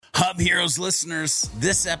Hub Heroes listeners,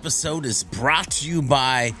 this episode is brought to you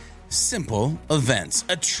by Simple Events,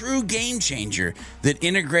 a true game changer that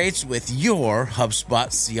integrates with your HubSpot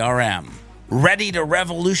CRM. Ready to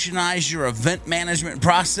revolutionize your event management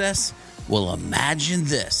process? Well, imagine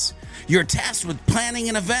this. You're tasked with planning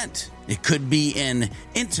an event. It could be an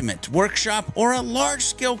intimate workshop or a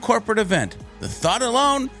large-scale corporate event. The thought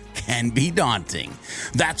alone can be daunting.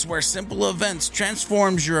 That's where Simple Events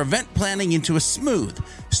transforms your event planning into a smooth,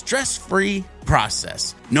 stress-free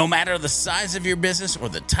process. No matter the size of your business or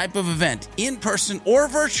the type of event, in-person or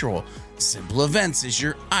virtual, Simple Events is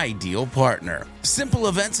your ideal partner. Simple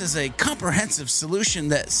Events is a comprehensive solution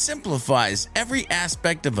that simplifies every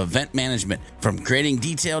aspect of event management, from creating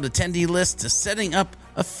detailed attendee lists to setting up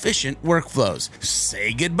efficient workflows.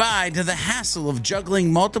 Say goodbye to the hassle of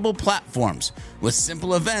juggling multiple platforms. With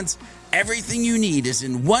Simple Events, everything you need is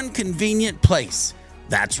in one convenient place.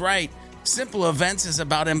 That's right. Simple Events is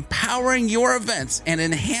about empowering your events and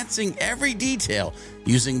enhancing every detail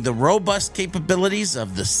using the robust capabilities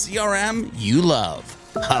of the CRM you love,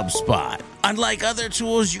 HubSpot. Unlike other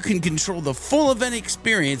tools, you can control the full event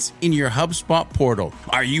experience in your HubSpot portal.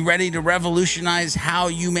 Are you ready to revolutionize how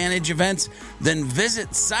you manage events? Then visit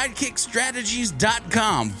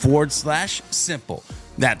sidekickstrategies.com/simple.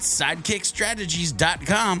 That's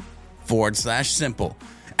sidekickstrategies.com/simple.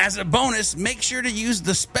 As a bonus, make sure to use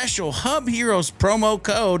the special Hub Heroes promo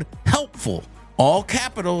code HELPFUL, all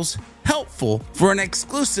capitals, HELPFUL, for an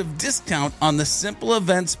exclusive discount on the Simple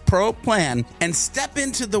Events Pro plan and step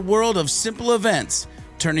into the world of Simple Events,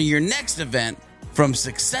 turning your next event from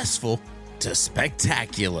successful to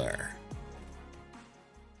spectacular.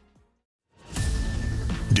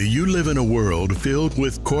 Do you live in a world filled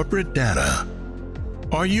with corporate data?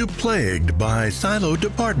 Are you plagued by siloed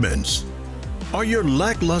departments? Are your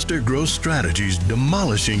lackluster growth strategies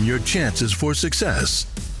demolishing your chances for success?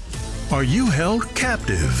 Are you held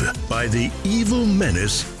captive by the evil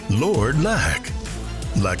menace, Lord Lack?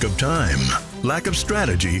 Lack of time, lack of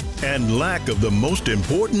strategy, and lack of the most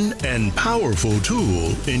important and powerful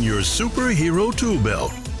tool in your superhero tool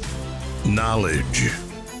belt, knowledge.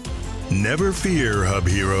 Never fear, Hub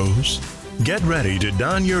Heroes. Get ready to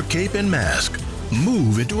don your cape and mask,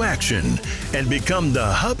 move into action, and become the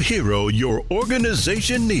Hub Hero your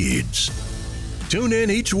organization needs. Tune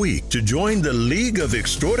in each week to join the League of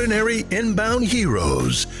Extraordinary Inbound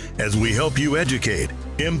Heroes as we help you educate,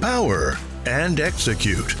 empower, and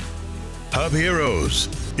execute. Hub Heroes,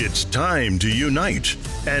 it's time to unite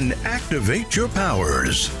and activate your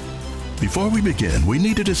powers. Before we begin, we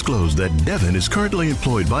need to disclose that Devin is currently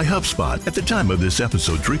employed by HubSpot at the time of this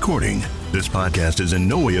episode's recording. This podcast is in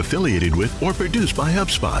no way affiliated with or produced by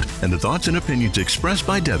HubSpot, and the thoughts and opinions expressed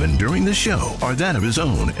by Devin during the show are that of his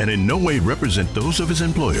own and in no way represent those of his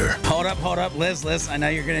employer. Hold up, Liz. I know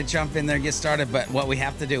you're going to jump in there and get started, but what we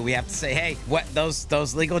have to do, we have to say, hey, what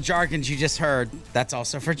those legal jargons you just heard, that's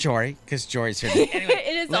also for Jorie, because Jorie's here today. Anyway,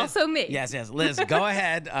 it is Liz, also me. Yes, Liz, go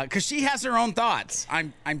ahead, because she has her own thoughts.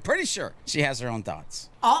 I'm pretty sure she has her own thoughts.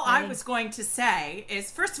 All I was going to say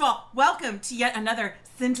is, first of all, welcome to yet another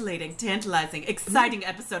scintillating, tantalizing, exciting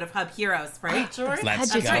episode of Hub Heroes, right, Jorie?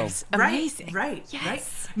 Let's go. Amazing. Right.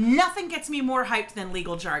 Nothing gets me more hyped than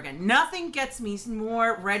legal jargon. Nothing gets me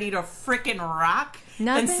more ready to frickin' rock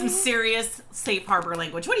than some serious safe harbor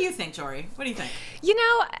language. What do you think, Jorie? What do you think? You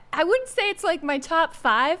know, I wouldn't say it's like my top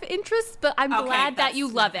 5 interests, but I'm glad that you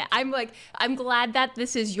love it. I'm glad that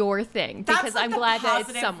this is your thing, because I'm glad that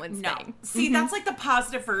it's someone's thing. See, that's like the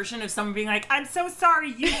positive version of someone being like, I'm so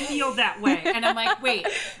sorry you feel that way. And I'm like, wait,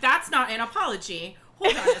 that's not an apology.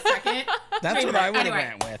 Hold on a second. That's what I would have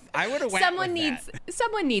went with. I would have went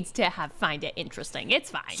Someone needs to find it interesting. It's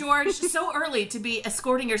fine. George, so early to be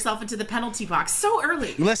escorting yourself into the penalty box. So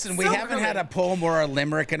early. Listen, we haven't had a poem or a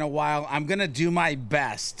limerick in a while. I'm going to do my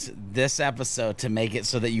best this episode to make it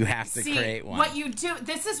so that you have to create one. What you do,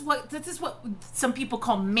 this is what some people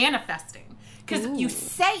call manifesting. Because you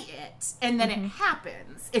say it and then it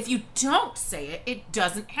happens. If you don't say it, it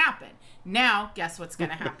doesn't happen. Now, guess what's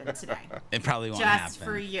going to happen today? It probably won't happen. Just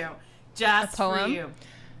for you. Just for you.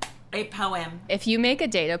 A poem. If you make a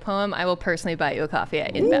data poem, I will personally buy you a coffee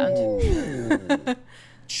at Inbound.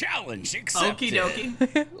 Challenge accepted. Okie dokie.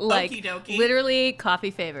 Okie dokie. Literally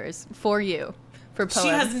coffee favors for you. For poems. She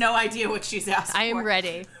has no idea what she's asked for. I am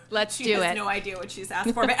ready. Let's do it. She has no idea what she's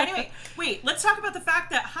asked for. But anyway, wait, let's talk about the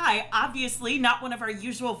fact that, obviously not one of our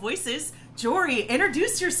usual voices. Jorie,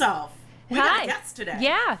 introduce yourself. We got a guest today.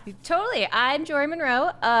 Yeah, totally. I'm Jorie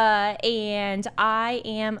Munroe, and I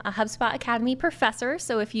am a HubSpot Academy professor.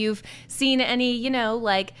 So if you've seen any,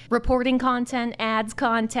 like reporting content, ads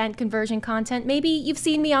content, conversion content, maybe you've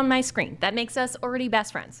seen me on my screen. That makes us already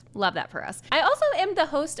best friends. Love that for us. I also am the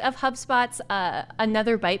host of HubSpot's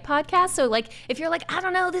Another Bite podcast. So like, if you're like, I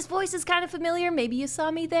don't know, this voice is kind of familiar, maybe you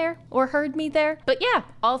saw me there or heard me there. But yeah,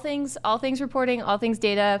 all things reporting, all things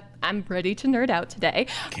data. I'm ready to nerd out today.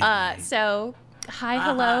 So hi,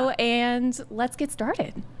 hello, and let's get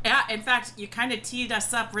started. Yeah, in fact, you kind of teed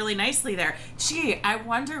us up really nicely there. Gee, I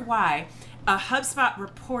wonder why a HubSpot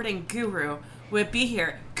reporting guru would be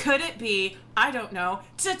here. Could it be, I don't know,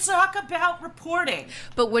 to talk about reporting?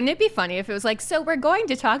 But wouldn't it be funny if it was like, so we're going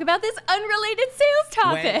to talk about this unrelated sales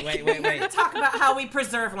topic? Wait. We're going to talk about how we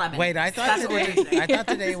preserve lemons. Wait, I thought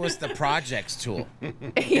today was the projects tool.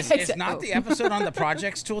 Is not the episode on the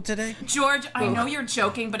projects tool today? George, I know you're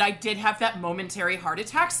joking, but I did have that momentary heart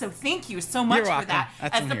attack, so thank you so much for that.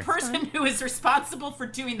 As the person who is responsible for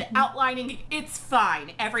doing the outlining, it's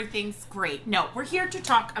fine. Everything's great. No, we're here to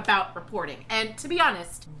talk about reporting. And to be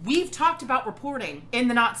honest, we've talked about reporting in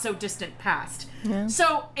the not so distant past. Yeah.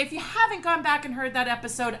 So if you haven't gone back and heard that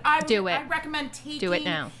episode, I recommend taking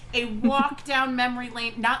a walk down memory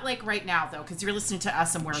lane. Not like right now though, because you're listening to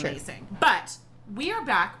us and we're amazing. But we are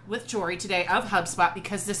back with Jorie today of HubSpot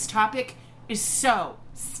because this topic is so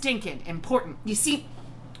stinking important. You see,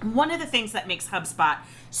 one of the things that makes HubSpot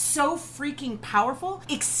so freaking powerful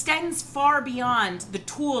extends far beyond the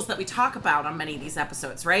tools that we talk about on many of these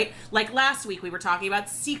episodes, right? Like last week, we were talking about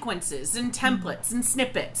sequences and templates and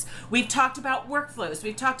snippets. We've talked about workflows.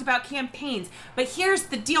 We've talked about campaigns. But here's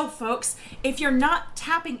the deal, folks. If you're not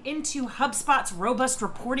tapping into HubSpot's robust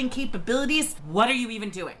reporting capabilities, what are you even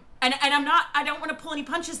doing? And I don't want to pull any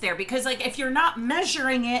punches there because like if you're not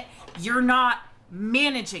measuring it, you're not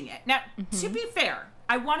managing it. Now, to be fair,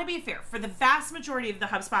 I want to be fair. For the vast majority of the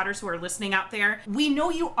HubSpotters who are listening out there, we know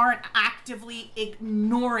you aren't actively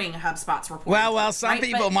ignoring HubSpot's reporting. Well, some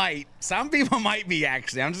people might. Some people might be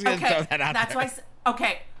actually. I'm just going to throw that out there. That's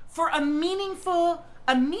why. For a meaningful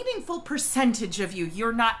percentage of you,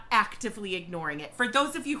 you're not actively ignoring it. For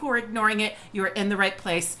those of you who are ignoring it, you're in the right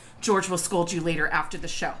place. George will scold you later after the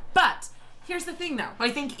show. But here's the thing, though. I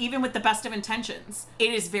think even with the best of intentions,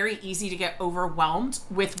 it is very easy to get overwhelmed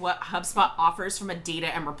with what HubSpot offers from a data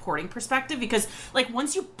and reporting perspective because, like,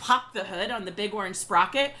 once you pop the hood on the big orange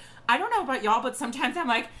sprocket, I don't know about y'all, but sometimes I'm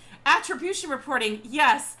like, attribution reporting,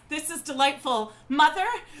 yes, this is delightful. Mother,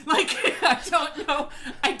 like, I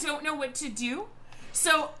don't know what to do.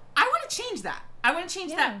 So I want to change that. I want to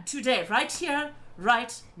change that today, right here,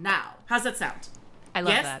 right now. How's that sound? I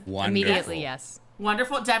love that. Wonderful. Immediately, yes.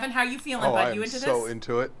 Wonderful. Devin, how are you feeling, bud? You into this? So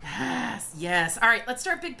into it. Yes. All right, let's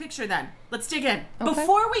start big picture then. Let's dig in. Okay.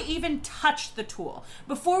 Before we even touch the tool,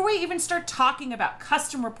 before we even start talking about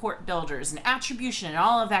custom report builders and attribution and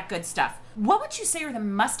all of that good stuff, what would you say are the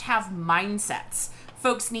must-have mindsets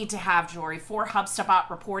folks need to have, Jorie, for HubSpot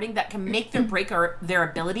reporting that can make their break their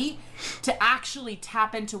ability to actually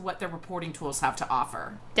tap into what their reporting tools have to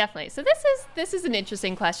offer? Definitely. So this is an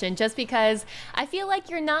interesting question just because I feel like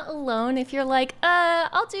you're not alone if you're like,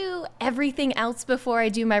 I'll do everything else before I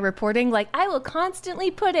do my reporting. Like I will constantly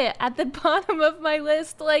put it at the bottom of my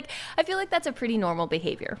list. Like I feel like that's a pretty normal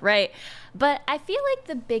behavior, right? But I feel like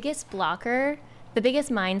the biggest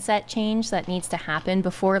mindset change that needs to happen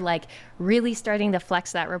before like really starting to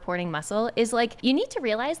flex that reporting muscle is like you need to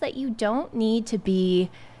realize that you don't need to be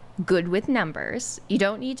good with numbers. You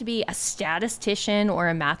don't need to be a statistician or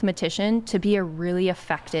a mathematician to be a really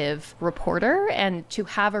effective reporter and to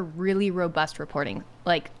have a really robust reporting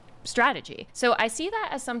strategy. So I see that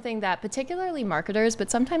as something that particularly marketers,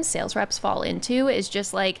 but sometimes sales reps fall into is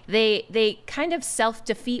just like they kind of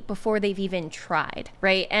self-defeat before they've even tried,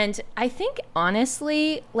 right? And I think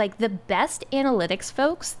honestly, like the best analytics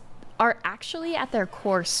folks are actually at their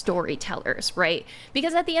core storytellers, right?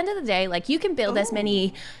 Because at the end of the day, like you can build as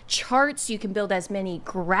many charts, you can build as many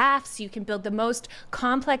graphs, you can build the most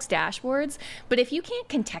complex dashboards, but if you can't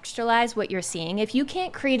contextualize what you're seeing, if you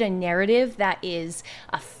can't create a narrative that is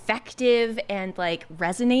effective and like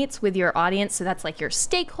resonates with your audience, so that's like your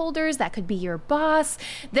stakeholders, that could be your boss,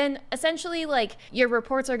 then essentially like your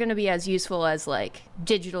reports are going to be as useful as like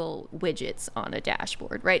digital widgets on a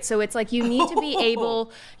dashboard, right? So it's like you need to be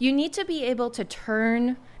able need to be able to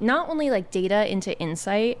turn not only like data into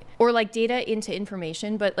insight or like data into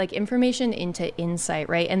information, but like information into insight,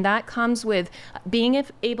 right? And that comes with being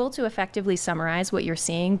able to effectively summarize what you're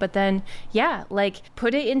seeing, but then, like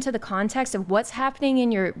put it into the context of what's happening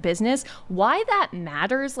in your business, why that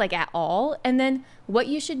matters like at all, and then what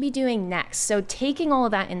you should be doing next. So taking all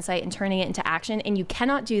of that insight and turning it into action, and you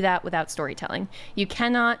cannot do that without storytelling. You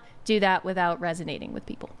cannot do that without resonating with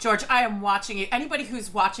people. George, I am watching you. Anybody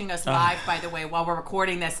who's watching us live, by the way, while we're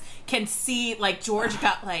recording this, can see like George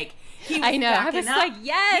got like, he was I know. I was up. like,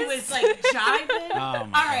 yes. He was like jiving. Oh,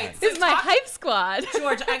 all right. This is my hype squad.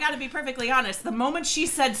 George, I got to be perfectly honest. The moment she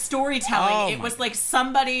said storytelling, it was like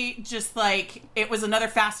somebody just like, it was another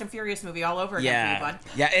Fast and Furious movie all over again for you, bud.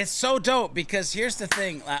 Yeah, it's so dope because here's the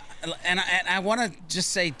thing. And I want to just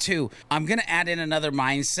say, too, I'm going to add in another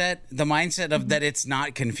mindset, the mindset of that it's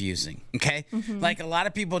not confusing, okay? Like a lot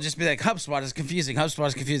of people just be like, HubSpot is confusing. HubSpot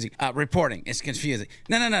is confusing. Reporting is confusing.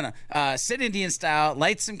 No. Sit Indian style,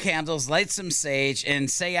 light some candles, light some sage, and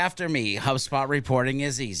say after me, HubSpot reporting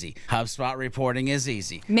is easy. HubSpot reporting is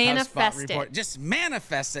easy. Manifest it. Just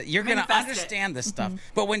manifest it. You're going to understand this stuff.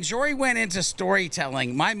 But when Jorie went into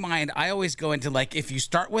storytelling, my mind, I always go into like, if you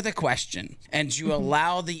start with a question and you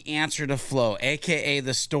allow the answer to flow, AKA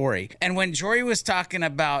the story. And when Jorie was talking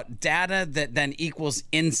about data that then equals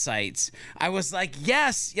insights, I was like,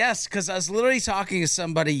 yes, because I was literally talking to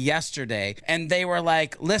somebody yesterday and they were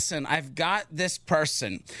like, listen, I've got this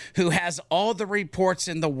person who has all the reports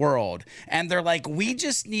in the world. And they're like, we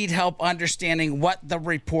just need help understanding what the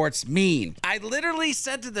reports mean. I literally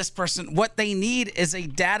said to this person, what they need is a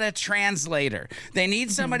data translator. They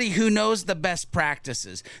need somebody who knows the best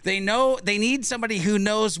practices. They need somebody who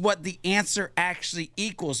knows what the answer actually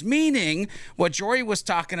equals. Meaning, what Jorie was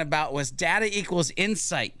talking about was data equals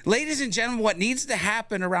insight. Ladies and gentlemen, what needs to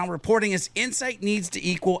happen around reporting is insight needs to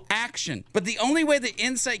equal action. But the only way that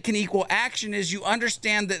insight can equal action is you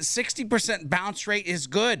understand that 60% bounce rate is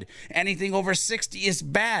good. Anything over 60 is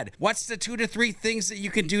bad. What's the 2 to 3 things that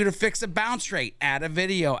you can do to fix a bounce rate? Add a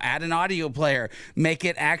video, add an audio player, make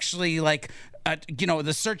it actually like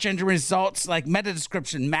the search engine results, like meta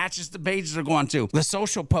description matches the pages they're going to. The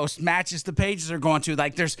social post matches the pages they're going to.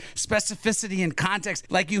 Like there's specificity and context.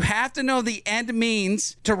 Like you have to know the end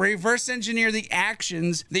means to reverse engineer the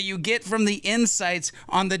actions that you get from the insights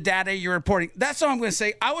on the data you're reporting. That's all I'm going to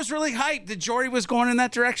say. I was really hyped that Jorie was going in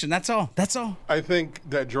that direction. That's all. I think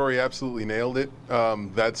that Jorie absolutely nailed it.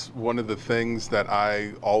 That's one of the things that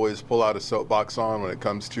I always pull out a soapbox on when it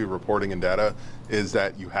comes to reporting and data is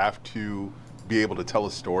that you have to be able to tell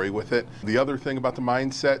a story with it. The other thing about the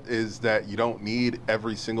mindset is that you don't need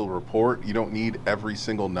every single report. You don't need every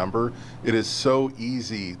single number. It is so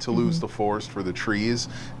easy to lose the forest for the trees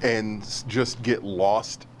and just get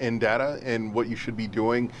lost in data. And what you should be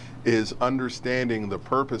doing is understanding the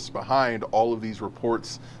purpose behind all of these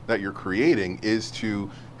reports that you're creating is to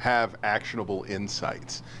have actionable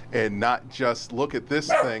insights and not just look at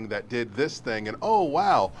this thing that did this thing and oh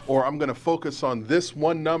wow, or I'm going to focus on this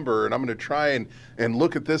one number and I'm going to try and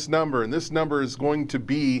look at this number and this number is going to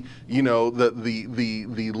be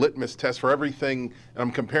the litmus test for everything and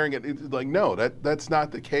I'm comparing it. It's like no, that's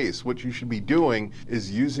not the case. What you should be doing is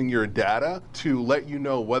using your data to let you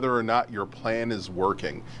know whether or not your plan is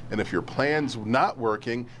working, and if your plan's not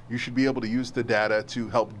working, you should be able to use the data to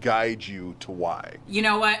help guide you to why. You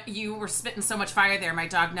know what? You were spitting so much fire there. My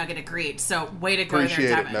dog Nugget agreed. So way to go Appreciate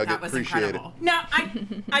there, it, Devin. Nugget. That was Appreciate incredible. Now,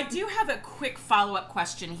 I do have a quick follow-up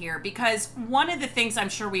question here because one of the things I'm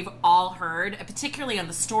sure we've all heard, particularly on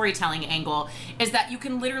the storytelling angle, is that you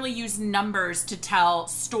can literally use numbers to tell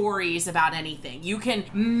stories about anything. You can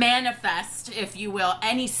manifest, if you will,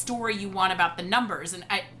 any story you want about the numbers. And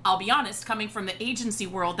I'll be honest, coming from the agency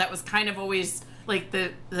world, that was kind of always like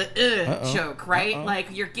the joke, right? Like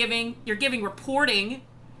you're giving reporting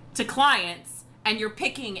to clients and you're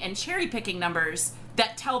picking and cherry picking numbers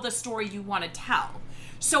that tell the story you want to tell.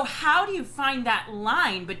 So how do you find that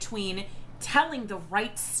line between telling the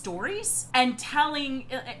right stories and telling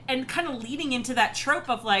and kind of leading into that trope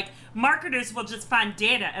of like marketers will just find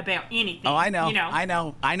data about anything? Oh, I know. You know?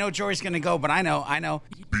 I know Jorie's going to go, but I know.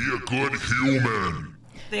 Be a good human.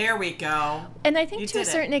 There we go. And I think to a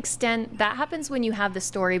certain extent, that happens when you have the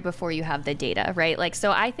story before you have the data, right? Like,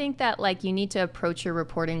 so I think that like you need to approach your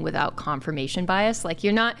reporting without confirmation bias. Like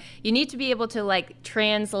you need to be able to like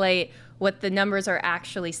translate what the numbers are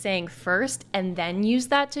actually saying first and then use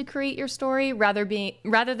that to create your story rather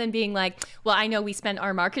than being like, well, I know we spent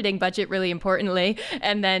our marketing budget really importantly,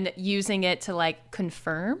 and then using it to like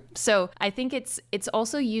confirm. So I think it's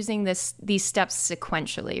also using these steps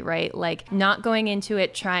sequentially, right? Like not going into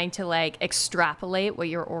it trying to like extrapolate what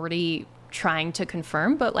you're already trying to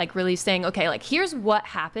confirm, but like really saying, okay, like here's what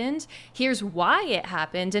happened, here's why it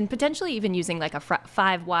happened, and potentially even using like a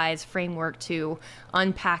 5 whys framework to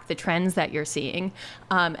unpack the trends that you're seeing,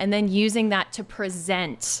 and then using that to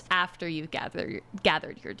present after you've gathered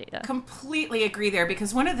your data. Completely agree there,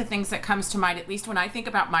 because one of the things that comes to mind, at least when I think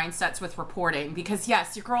about mindsets with reporting, because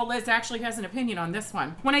yes, your girl Liz actually has an opinion on this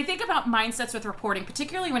one. When I think about mindsets with reporting,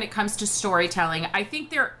 particularly when it comes to storytelling, I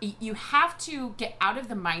think you have to get out of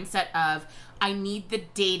the mindset of I need the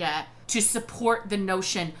data to support the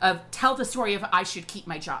notion of tell the story of I should keep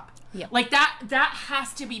my job. Yep. Like that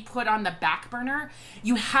has to be put on the back burner.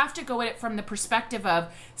 You have to go at it from the perspective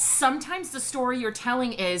of sometimes the story you're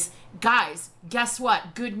telling is, guys, guess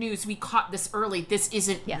what? Good news, we caught this early. This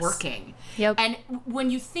isn't working. Yep. And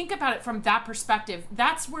when you think about it from that perspective,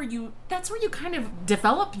 that's where you kind of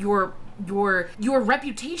develop your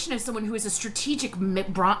reputation as someone who is a strategic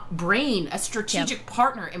brain, a strategic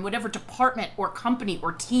partner in whatever department or company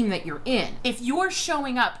or team that you're in. If you're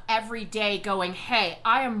showing up every day going, hey,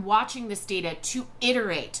 I am watching this data to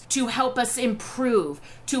iterate, to help us improve,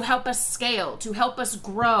 to help us scale, to help us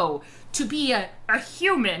grow, to be a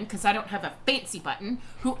human, because I don't have a fancy button,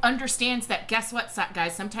 who understands that, guess what,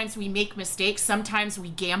 guys, sometimes we make mistakes, sometimes we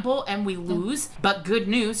gamble and we lose, but good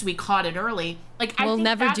news, we caught it early. Like, we'll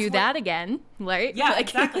never do that again, right? Yeah, like,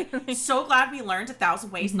 exactly. So glad we learned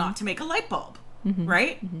 1,000 ways not to make a light bulb.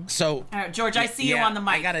 Right? So, George, I see you on the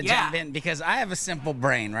mic. I got to jump in because I have a simple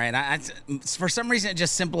brain, right? I for some reason, it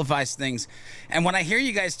just simplifies things. And when I hear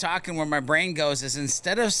you guys talking, where my brain goes is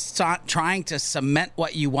instead of trying to cement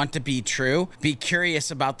what you want to be true, be curious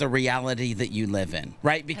about the reality that you live in,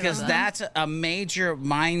 right? Because that's a major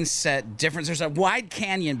mindset difference. There's a wide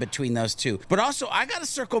canyon between those two. But also, I got to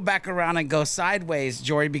circle back around and go sideways,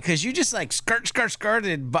 Jorie, because you just like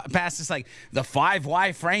skirted past this, like the 5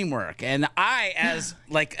 why framework. And I, as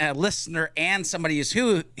like a listener and somebody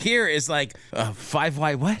who here is like 5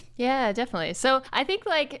 why what? Yeah, definitely. So I think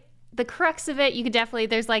like the crux of it, you could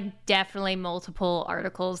there's like definitely multiple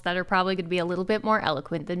articles that are probably going to be a little bit more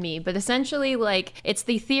eloquent than me, but essentially like it's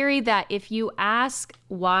the theory that if you ask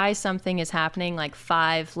why something is happening like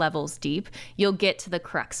 5 levels deep, you'll get to the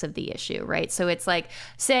crux of the issue, right? So it's like,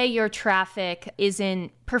 say your traffic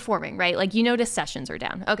isn't performing, right? Like you notice sessions are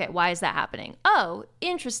down. Okay, why is that happening? Oh,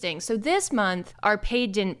 interesting. So this month our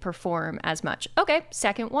paid didn't perform as much. Okay,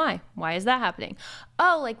 second why. Why is that happening?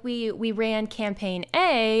 Oh, like we ran campaign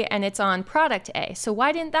A and it's on product A. So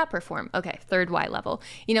why didn't that perform? Okay, third why level.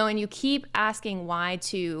 And you keep asking why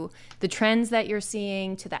to the trends that you're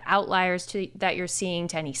seeing, to the outliers that you're seeing,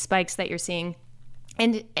 to any spikes that you're seeing.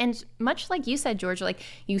 And much like you said, George, like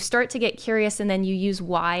you start to get curious and then you use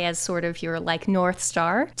why as sort of your like North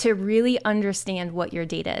Star to really understand what your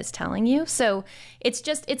data is telling you. So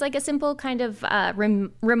it's like a simple kind of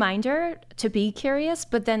reminder to be curious,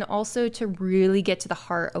 but then also to really get to the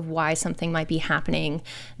heart of why something might be happening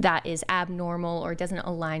that is abnormal or doesn't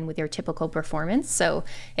align with your typical performance. So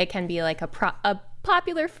it can be like a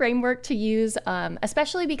popular framework to use,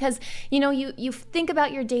 especially because you think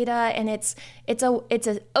about your data and it's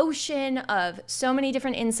an ocean of so many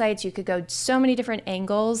different insights. You could go so many different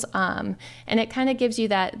angles, and it kind of gives you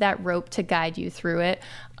that rope to guide you through it,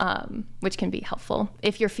 which can be helpful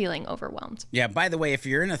if you're feeling overwhelmed. Yeah, by the way, if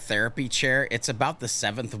you're in a therapy chair, it's about the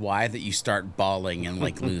 7th why that you start bawling and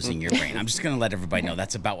like losing your brain. I'm just going to let everybody know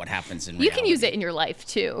that's about what happens in reality. You can use it in your life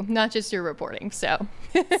too, not just your reporting. So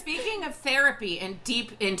speaking of therapy and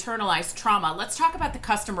deep internalized trauma, let's talk about the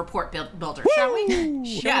custom report builder, shall we?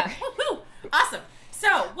 Sure. Yeah. Woo-hoo. Awesome. So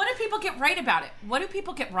what do people get right about it? What do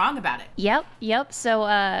people get wrong about it? Yep.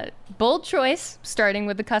 So bold choice, starting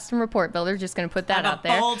with the custom report builder. Just going to put that out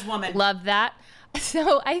there. Bold woman. Love that.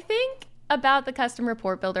 So I think about the custom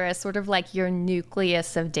report builder as sort of like your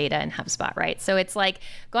nucleus of data in HubSpot, right? So it's like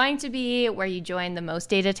going to be where you join the most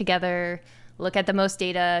data together, look at the most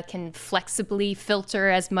data, can flexibly filter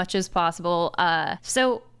as much as possible.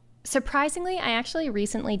 So surprisingly, I actually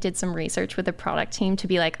recently did some research with the product team to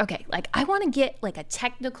be like, okay, like I want to get like a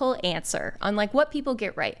technical answer on like what people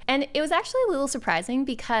get right. And it was actually a little surprising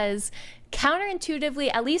because counterintuitively,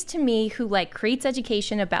 at least to me, who like creates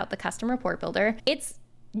education about the custom report builder, it's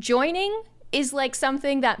joining is like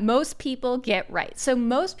something that most people get right. So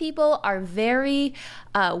most people are very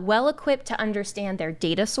well equipped to understand their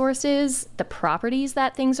data sources, the properties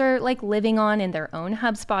that things are like living on in their own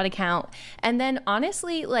HubSpot account, and then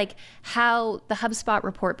honestly like how the HubSpot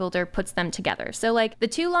report builder puts them together. So like the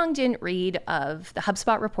too long didn't read of the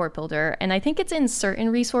HubSpot report builder, and I think it's in certain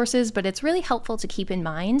resources, but it's really helpful to keep in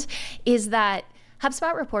mind, is that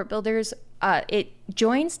HubSpot report builders, it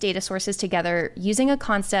joins data sources together using a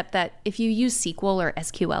concept that if you use SQL or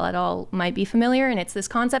SQL at all might be familiar, and it's this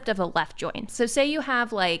concept of a left join. So say you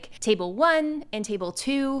have like table 1 and table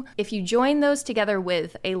 2. If you join those together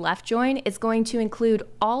with a left join, it's going to include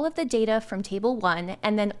all of the data from table 1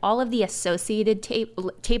 and then all of the associated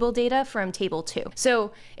table data from table 2.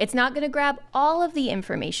 So it's not going to grab all of the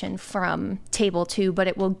information from table 2, but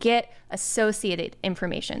it will get associated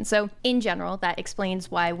information. So in general, that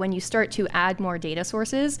explains why when you start to add more data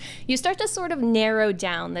sources, you start to sort of narrow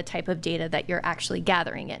down the type of data that you're actually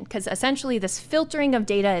gathering in, because essentially this filtering of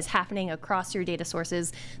data is happening across your data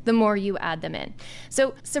sources the more you add them in.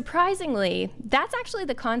 So surprisingly, that's actually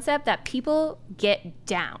the concept that people get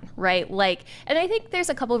down, right? Like, and I think there's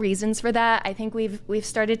a couple reasons for that. I think we've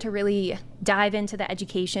started to really dive into the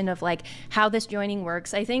education of like how this joining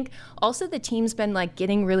works. I think also the team's been like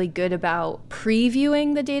getting really good about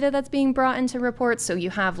previewing the data that's being brought into reports. So you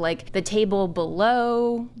have like the table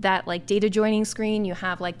below that like data joining screen, you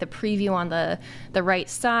have like the preview on the right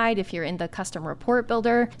side if you're in the custom report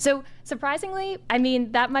builder. So surprisingly, I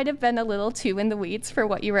mean, that might have been a little too in the weeds for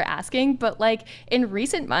what you were asking, but like in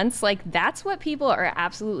recent months, like that's what people are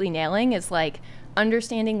absolutely nailing, is like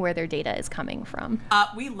understanding where their data is coming from.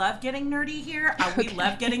 We love getting nerdy here. We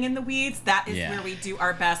love getting in the weeds. That is where we do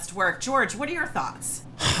our best work. George, what are your thoughts?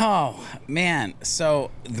 Oh, man.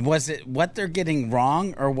 So was it what they're getting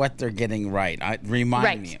wrong or what they're getting right?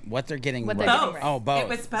 Remind me. What they're getting right. Both. Oh, both. It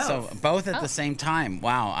was both. So both at the same time.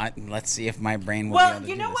 Wow. Let's see if my brain will be able to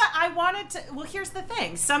you do know this. what? I wanted to... Well, here's the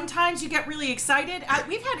thing. Sometimes you get really excited.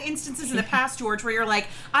 We've had instances in the past, George, where you're like,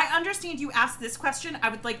 I understand you asked this question. I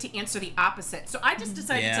would like to answer the opposite. So I just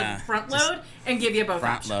decided to front load and give you both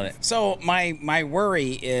options. Front load it. So my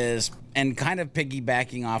worry is... And kind of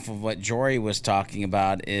piggybacking off of what Jorie was talking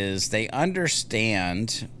about, is they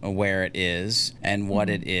understand where it is and what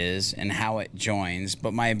it is and how it joins.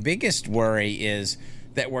 But my biggest worry is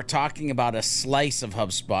that we're talking about a slice of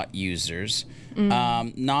HubSpot users,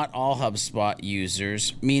 not all HubSpot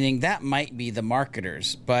users, meaning that might be the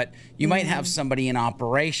marketers, but you might have somebody in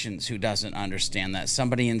operations who doesn't understand that,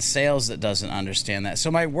 somebody in sales that doesn't understand that. So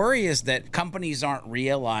my worry is that companies aren't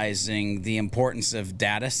realizing the importance of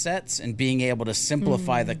data sets and being able to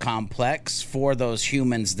simplify the complex for those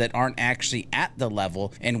humans that aren't actually at the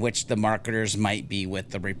level in which the marketers might be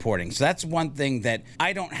with the reporting. So that's one thing that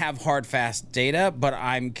I don't have hard, fast data, but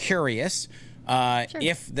I'm curious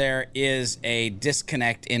if there is a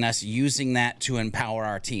disconnect in us using that to empower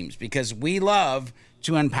our teams, because we love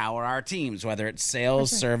to empower our teams, whether it's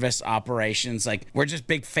sales, service, operations. Like, we're just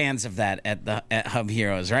big fans of that at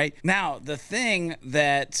HubHeroes, right? Now, the thing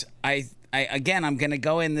that again, I'm going to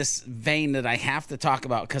go in this vein that I have to talk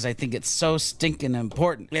about because I think it's so stinking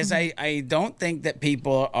important, is I don't think that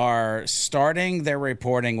people are starting their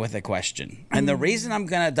reporting with a question. And the reason I'm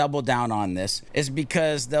going to double down on this is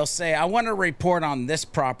because they'll say, I want to report on this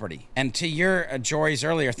property. And to your Jorie's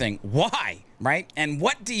earlier thing, why? Right? And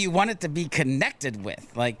what do you want it to be connected with?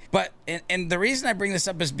 And the reason I bring this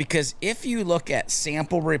up is because if you look at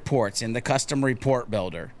sample reports in the custom report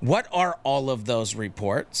builder, what are all of those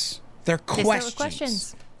reports? They're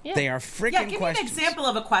questions. Yeah. They are freaking questions. Give me an example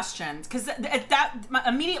of a question, because that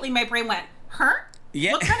immediately my brain went,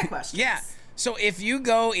 Yeah. What kind of questions? Yeah. So if you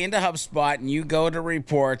go into HubSpot and you go to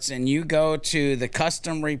reports and you go to the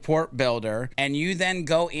custom report builder and you then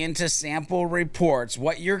go into sample reports,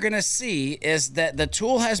 what you're going to see is that the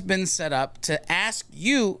tool has been set up to ask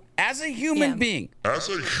you as a human being. As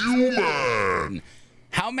a human.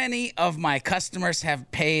 How many of my customers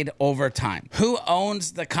have paid overtime? Who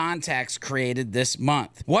owns the contacts created this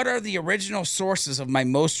month? What are the original sources of my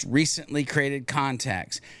most recently created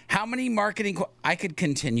contacts? How many marketing... I could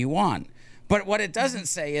continue on. But what it doesn't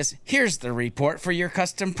say is, here's the report for your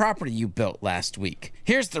custom property you built last week.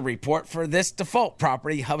 Here's the report for this default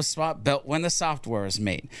property HubSpot built when the software was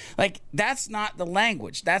made. Like, that's not the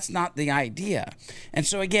language. That's not the idea. And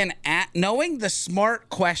so again, knowing the smart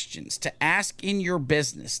questions to ask in your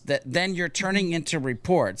business that then you're turning into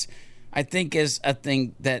reports, I think is a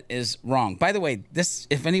thing that is wrong. By the way, this,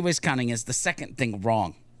 if anybody's counting, is the second thing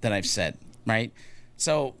wrong that I've said, right?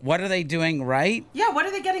 So what are they doing right? Yeah, what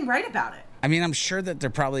are they getting right about it? I mean, I'm sure that they're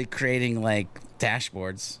probably creating like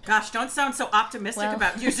dashboards. Gosh, don't sound so optimistic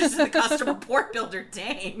about users in the custom report builder.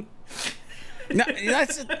 Dang. No,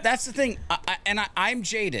 that's the thing. I'm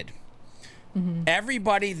jaded. Mm-hmm.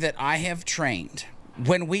 Everybody that I have trained,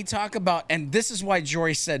 when we talk about, and this is why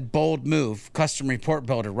Jorie said bold move, custom report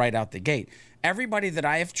builder right out the gate. Everybody that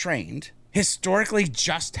I have trained historically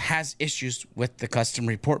just has issues with the custom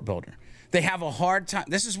report builder. They have a hard time.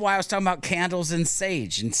 This is why I was talking about candles and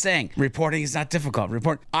sage and saying reporting is not difficult.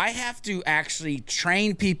 I have to actually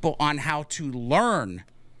train people on how to learn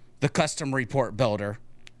the custom report builder,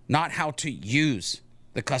 not how to use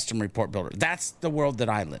the custom report builder. That's the world that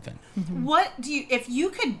I live in. Mm-hmm. What do you, if you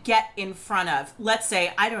could get in front of, let's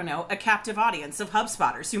say, I don't know, a captive audience of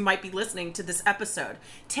HubSpotters who might be listening to this episode,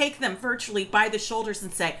 take them virtually by the shoulders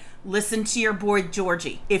and say, listen to your boy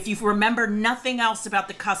Georgie. If you remember nothing else about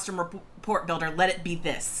the custom report builder, let it be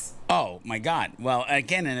this. Oh my God. Well,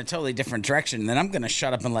 again, in a totally different direction, then I'm going to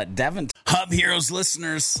shut up and let Devin. Hub Heroes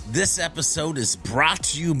listeners, this episode is brought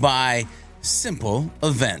to you by Simple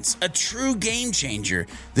Events, a true game changer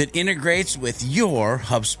that integrates with your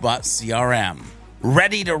HubSpot CRM.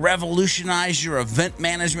 Ready to revolutionize your event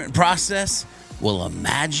management process? Well,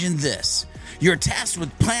 imagine this. You're tasked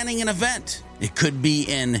with planning an event. It could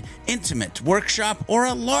be an intimate workshop or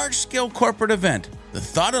a large-scale corporate event. The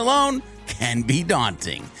thought alone can be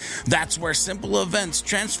daunting. That's where Simple Events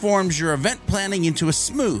transforms your event planning into a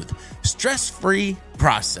smooth, stress-free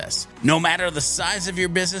process. No matter the size of your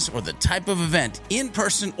business or the type of event, in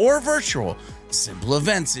person or virtual, Simple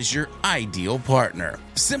Events is your ideal partner.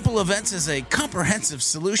 Simple Events is a comprehensive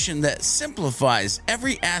solution that simplifies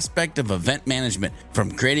every aspect of event management,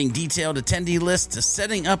 from creating detailed attendee lists to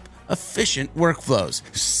setting up efficient workflows.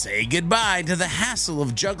 Say goodbye to the hassle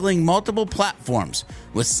of juggling multiple platforms.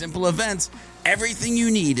 With Simple Events, everything you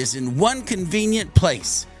need is in one convenient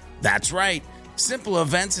place. That's right. Simple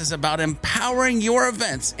Events is about empowering your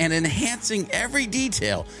events and enhancing every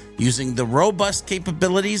detail using the robust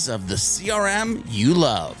capabilities of the CRM you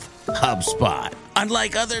love, HubSpot.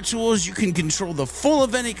 Unlike other tools, you can control the full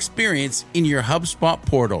event experience in your HubSpot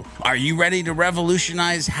portal. Are you ready to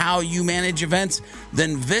revolutionize how you manage events?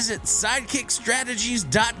 Then visit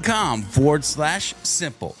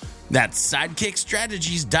sidekickstrategies.com/simple. That's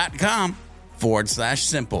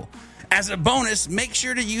sidekickstrategies.com/simple. As a bonus, make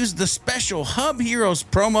sure to use the special HubHeroes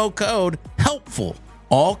promo code HELPFUL,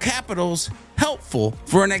 all capitals, HELPFUL,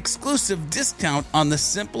 for an exclusive discount on the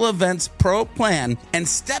Simple Events Pro plan and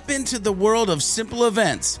step into the world of Simple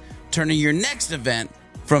Events, turning your next event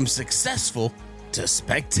from successful to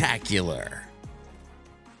spectacular.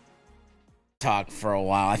 Talk for a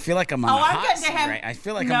while. I feel like I'm on the hot seat right. I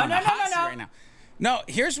feel like I'm on the hot seat right now. No,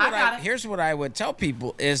 here's what I would tell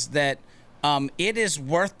people is that it is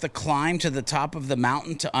worth the climb to the top of the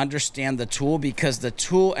mountain to understand the tool, because the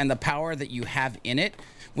tool and the power that you have in it,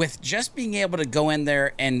 with just being able to go in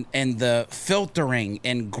there and the filtering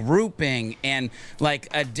and grouping and like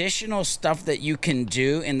additional stuff that you can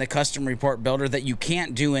do in the custom report builder that you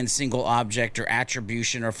can't do in single object or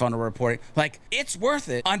attribution or funnel reporting, like, it's worth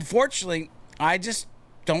it. Unfortunately, I just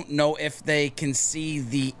don't know if they can see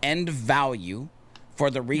the end value for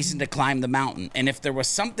the reason to climb the mountain. And if there was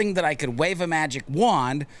something that I could wave a magic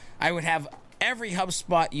wand, I would have every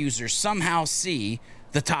HubSpot user somehow see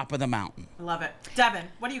the top of the mountain. I love it. Devin,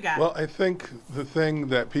 what do you got? Well, I think the thing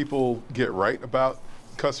that people get right about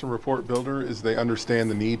Custom Report Builder is they understand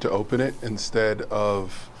the need to open it instead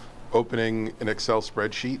of opening an Excel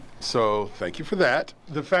spreadsheet. So thank you for that.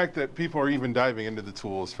 The fact that people are even diving into the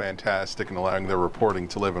tool is fantastic and allowing their reporting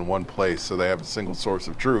to live in one place so they have a single source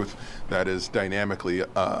of truth that is dynamically,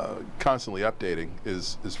 constantly updating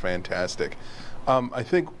is fantastic. I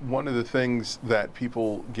think one of the things that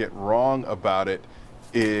people get wrong about it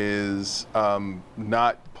is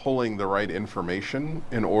not pulling the right information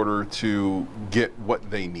in order to get what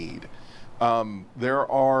they need. There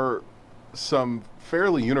are some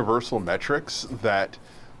fairly universal metrics that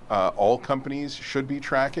all companies should be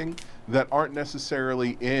tracking that aren't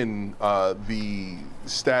necessarily in the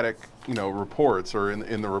static, reports or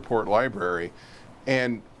in the report library.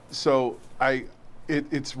 And so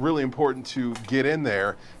it's really important to get in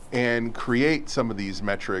there and create some of these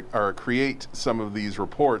create some of these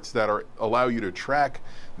reports that allow you to track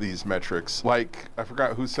these metrics. Like, I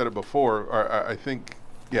forgot who said it before, or I think,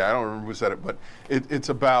 yeah, I don't remember who said it, but it's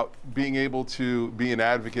about being able to be an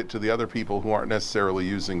advocate to the other people who aren't necessarily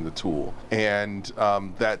using the tool. And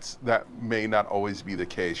that may not always be the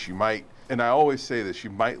case. You might, and I always say this, you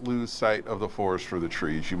might lose sight of the forest for the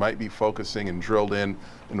trees. You might be focusing and drilled in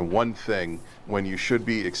one thing when you should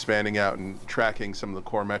be expanding out and tracking some of the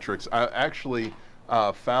core metrics.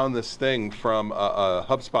 found this thing from a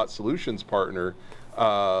HubSpot solutions partner,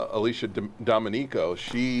 Alicia Domenico.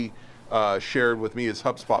 She shared with me his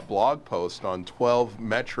HubSpot blog post on 12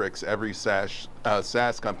 metrics every SaaS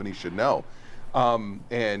company should know.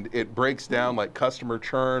 And it breaks down like customer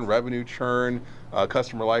churn, revenue churn,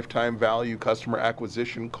 customer lifetime value, customer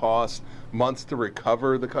acquisition cost, months to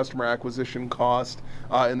recover the customer acquisition cost,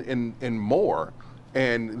 and more.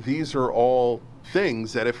 And these are all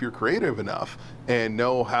things that if you're creative enough and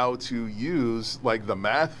know how to use like the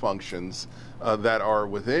math functions that are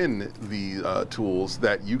within the tools,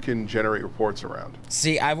 that you can generate reports around.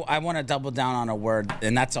 See, I want to double down on a word,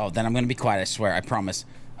 and that's all. Then I'm going to be quiet, I swear, I promise.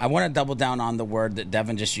 I want to double down on the word that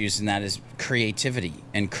Devin just used, and that is creativity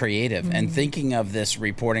and creative, and thinking of this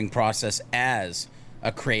reporting process as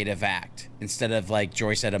a creative act instead of, like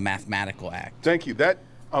Jorie said, a mathematical act. Thank you.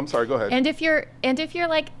 I'm sorry, go ahead. And if you're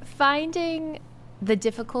like finding the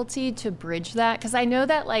difficulty to bridge that, because I know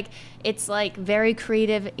that like it's like very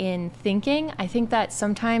creative in thinking. I think that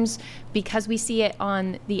sometimes because we see it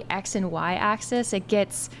on the X and Y axis, it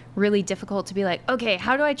gets really difficult to be like, okay,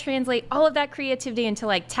 how do I translate all of that creativity into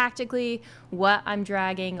like tactically what I'm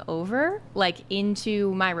dragging over like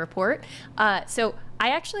into my report. So I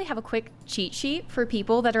actually have a quick cheat sheet for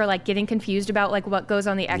people that are like getting confused about like what goes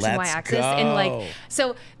on the X and Y axis. Go. And like,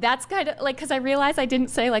 so that's kind of like, cause I realized I didn't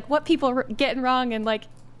say like what people are getting wrong, and like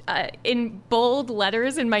in bold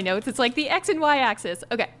letters in my notes, it's like the X and Y axis.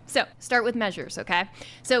 Okay. So start with measures. Okay.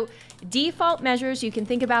 So default measures you can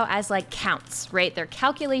think about as like counts, right? They're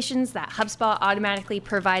calculations that HubSpot automatically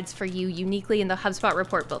provides for you uniquely in the HubSpot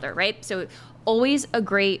report builder, right? So always a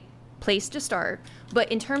great place to start.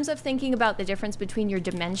 But in terms of thinking about the difference between your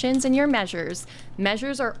dimensions and your measures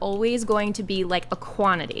are always going to be like a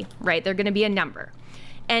quantity, right? They're going to be a number.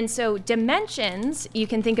 And so dimensions you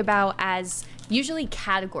can think about as usually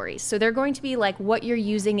categories. So they're going to be like what you're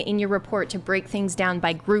using in your report to break things down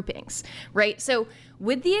by groupings, right? So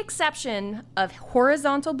with the exception of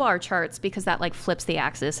horizontal bar charts, because that like flips the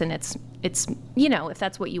axis and it's, you know, if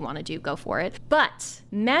that's what you want to do, go for it. But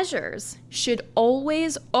measures should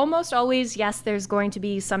always, almost always, yes, there's going to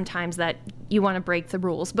be sometimes that you want to break the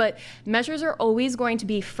rules, but measures are always going to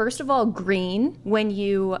be, first of all, green when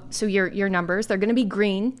so your numbers, they're going to be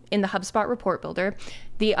green in the HubSpot report builder.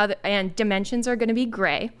 And dimensions are going to be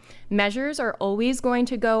gray. Measures are always going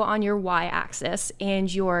to go on your y-axis,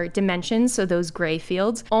 and your dimensions, so those gray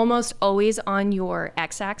fields, almost always on your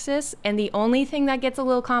x-axis. And the only thing that gets a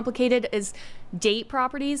little complicated is date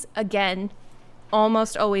properties, again,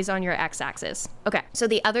 almost always on your x-axis. Okay, so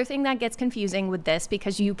the other thing that gets confusing with this,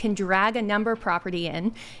 because you can drag a number property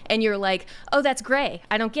in and you're like, oh, that's gray.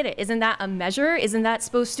 I don't get it. Isn't that a measure? Isn't that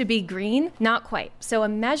supposed to be green? Not quite. So a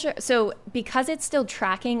measure, so because it's still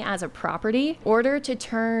tracking as a property, in order to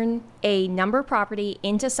turn a number property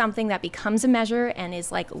into something that becomes a measure and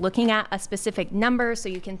is like looking at a specific number, so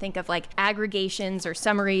you can think of like aggregations or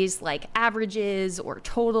summaries like averages or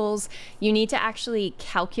totals, you need to actually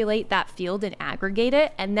calculate that field and aggregate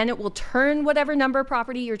it, and then it will turn whatever number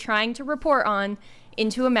property you're trying to report on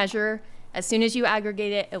into a measure. As soon as you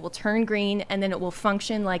aggregate it, it will turn green, and then it will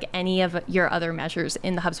function like any of your other measures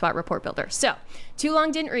in the HubSpot report builder. So, too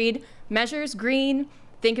long didn't read. Measures, green.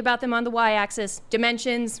 Think about them on the y-axis.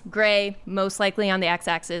 Dimensions, gray, most likely on the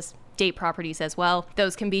x-axis. Date properties as well.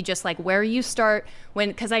 Those can be just like where you start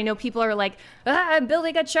because I know people are like, I'm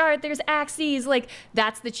building a chart, there's axes. Like,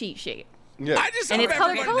 that's the cheat sheet. Yeah. And it's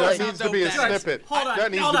color-coded. That needs to be a snippet.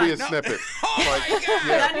 That needs to be a snippet.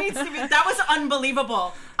 That needs to be. That was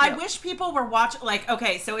unbelievable. I wish people were watching. Like,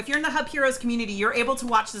 okay, so if you're in the HubHeroes community, you're able to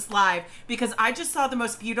watch this live, because I just saw the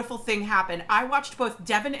most beautiful thing happen. I watched both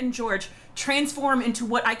Devin and George transform into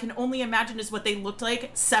what I can only imagine is what they looked like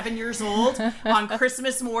 7 years old on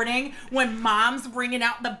Christmas morning, when mom's bringing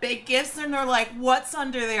out the big gifts and they're like, what's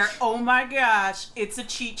under there? Oh my gosh, it's a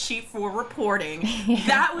cheat sheet for reporting.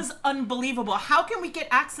 That was unbelievable. How can we get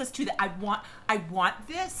access to that? I want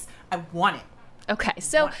this. I want it. Okay,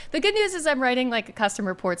 so the good news is I'm writing like a custom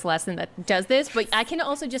reports lesson that does this, but I can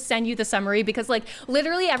also just send you the summary, because like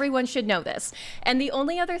literally everyone should know this. And the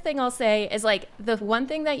only other thing I'll say is like the one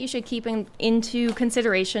thing that you should keep into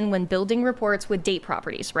consideration when building reports with date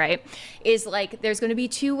properties, right, is like there's going to be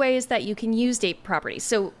two ways that you can use date properties.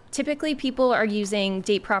 So typically people are using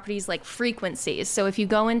date properties like frequencies. So if you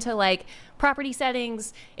go into like property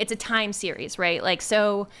settings, it's a time series, right? Like,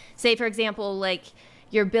 so say for example, like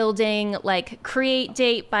you're building like create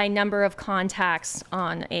date by number of contacts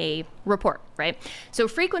on a report, right? So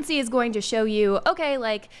frequency is going to show you, okay,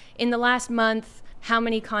 like in the last month, how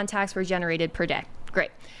many contacts were generated per day.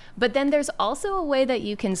 Great. But then there's also a way that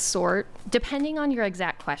you can sort, depending on your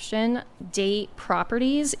exact question, date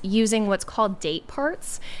properties using what's called date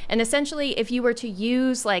parts. And essentially, if you were to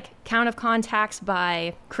use like count of contacts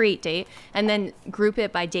by create date and then group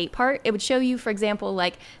it by date part, it would show you, for example,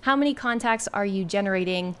 like how many contacts are you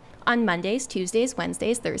generating on Mondays, Tuesdays,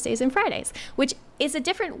 Wednesdays, Thursdays, and Fridays, which is a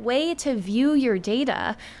different way to view your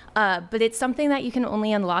data, but it's something that you can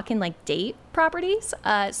only unlock in like date properties.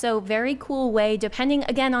 So very cool way, depending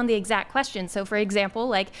again on the exact question. So for example,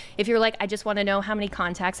 like if you're like, I just want to know how many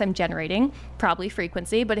contacts I'm generating, probably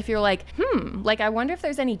frequency. But if you're like, like I wonder if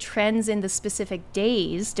there's any trends in the specific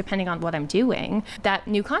days, depending on what I'm doing, that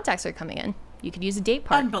new contacts are coming in. You could use a date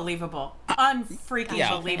part. Unbelievable.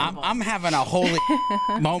 Unfreaking-believable. I'm having a holy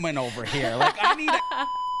moment over here. Like, I need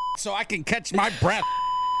so I can catch my breath.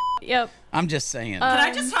 Yep. I'm just saying. Can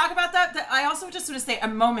I just talk about that? I also just want to say a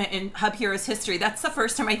moment in HubHeroes history. That's the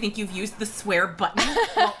first time I think you've used the swear button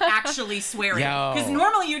while actually swearing. Because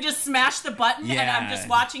normally you just smash the button and I'm just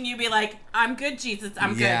watching you be like, I'm good, Jesus.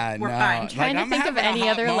 I'm good. We're fine. I'm trying to think of any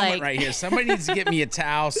other like right here. Somebody needs to get me a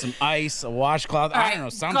towel, some ice, a washcloth. I don't know,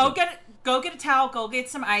 something. Go get a towel, go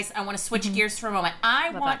get some ice. I want to switch gears for a moment.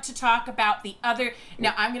 I want to talk about the other.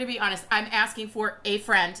 Now, I'm going to be honest. I'm asking for a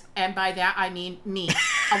friend, and by that, I mean me.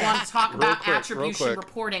 I want to talk about attribution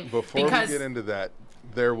reporting. Before we get into that,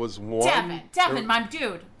 there was one. Devin, my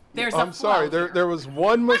dude. I'm sorry. There was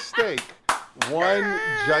one mistake, one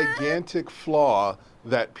gigantic flaw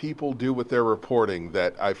that people do with their reporting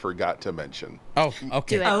that I forgot to mention. Oh,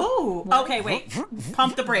 okay. Okay, wait.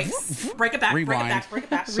 Pump the brakes. Break it back. Rewind. Break it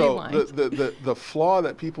back. So the flaw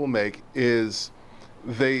that people make is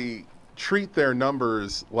they treat their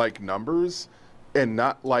numbers like numbers and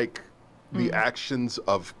not like the actions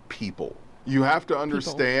of people. You have to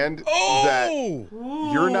understand that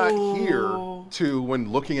you're not here to,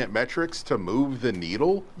 when looking at metrics, to move the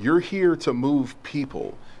needle. You're here to move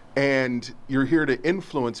people. And you're here to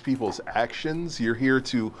influence people's actions. You're here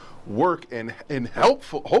to work and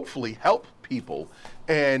hopefully help people.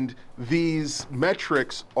 And these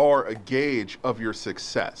metrics are a gauge of your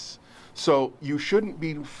success. So you shouldn't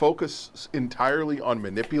be focused entirely on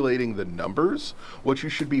manipulating the numbers. What you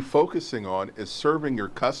should be focusing on is serving your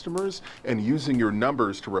customers and using your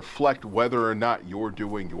numbers to reflect whether or not you're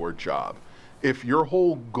doing your job. If your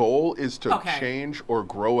whole goal is to change or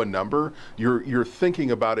grow a number, you're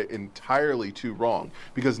thinking about it entirely too wrong.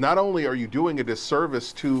 Because not only are you doing a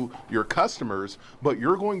disservice to your customers, but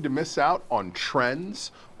you're going to miss out on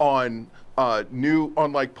trends, on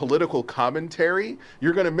like political commentary.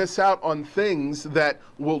 You're going to miss out on things that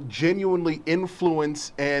will genuinely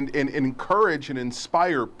influence and encourage and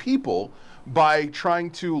inspire people by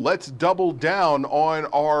trying to, let's double down on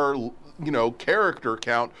our character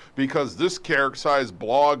count because this character size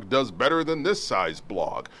blog does better than this size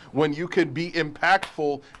blog, when you could be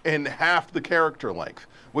impactful in half the character length.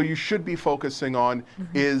 What you should be focusing on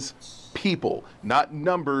is people, not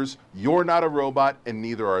numbers. You're not a robot, and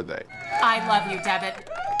neither are they. I love you, Devin.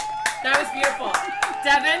 That was beautiful.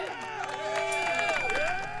 Devin,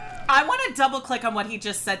 I want to double click on what he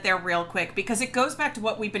just said there real quick, because it goes back to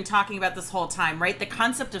what we've been talking about this whole time, right? The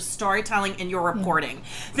concept of storytelling in your reporting.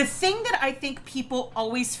 The thing that I think people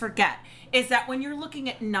always forget is that when you're looking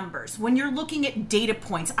at numbers, when you're looking at data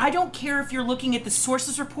points, I don't care if you're looking at the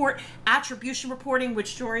sources report, attribution reporting,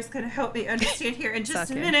 which Jorie's going to help me understand here in just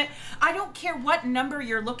a minute. I don't care what number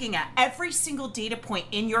you're looking at. Every single data point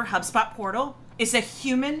in your HubSpot portal is a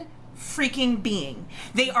human freaking being.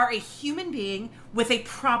 They are a human being with a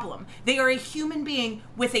problem. They are a human being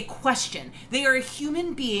with a question. They are a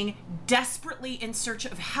human being desperately in search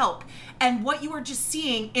of help. And what you are just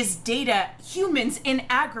seeing is data, humans in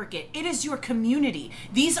aggregate. It is your community.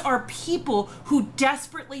 These are people who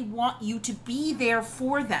desperately want you to be there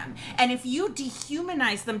for them. And if you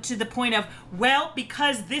dehumanize them to the point of, well,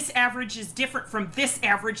 because this average is different from this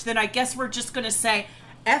average, then I guess we're just going to say,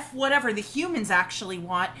 F whatever the humans actually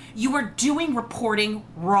want, you are doing reporting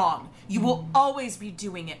wrong. You will always be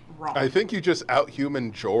doing it wrong. I think you just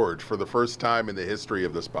out-human George for the first time in the history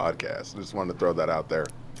of this podcast. I just wanted to throw that out there.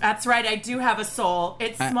 That's right. I do have a soul.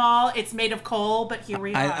 It's small. It's made of coal, but here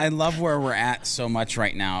we are. I love where we're at so much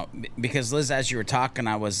right now, because Liz, as you were talking,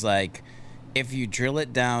 I was like, if you drill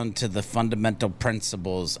it down to the fundamental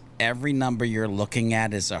principles, every number you're looking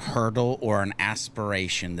at is a hurdle or an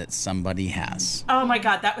aspiration that somebody has. Oh my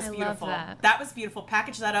God, that was beautiful. Love That was beautiful.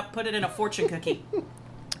 Package that up, put it in a fortune cookie.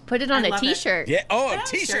 Put it on a t-shirt. Yeah. Oh, a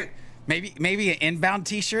t-shirt. Maybe an inbound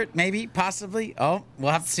t-shirt, maybe, possibly. Oh,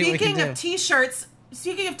 we'll have to see what we can do. Speaking of t-shirts,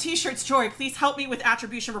 Speaking of t-shirts, Jorie, please help me with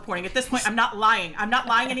attribution reporting. At this point, I'm not lying. I'm not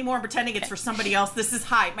lying anymore and pretending it's for somebody else. This is,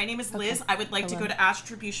 hi, my name is Liz. I would like to go to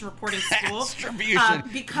attribution reporting school. Attribution.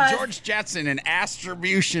 Because George Jetson and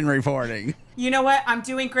attribution reporting. you know what? I'm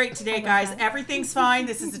doing great today, guys. Everything's fine.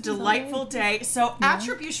 This is a delightful day. So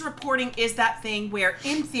attribution reporting is that thing where,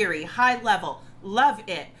 in theory, high level, love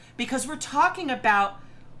it, because we're talking about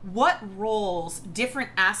what roles different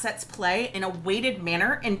assets play in a weighted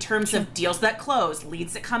manner in terms of deals that close,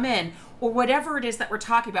 leads that come in, or whatever it is that we're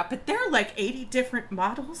talking about. But there are like 80 different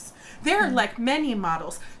models. There are like many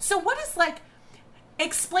models. So what is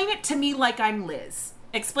explain it to me like I'm Liz.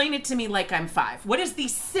 Explain it to me like I'm 5. What is the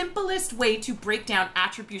simplest way to break down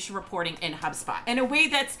attribution reporting in HubSpot in a way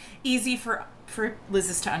that's easy for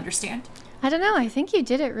Liz's to understand? I don't know. I think you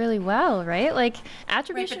did it really well, right? Like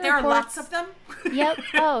attribution But there are reports, lots of them? Yep.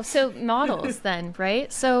 Oh, so models then,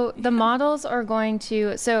 right? So the models are going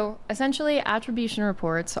to, so essentially attribution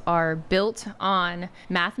reports are built on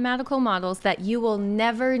mathematical models that you will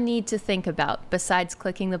never need to think about besides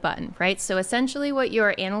clicking the button, right? So essentially what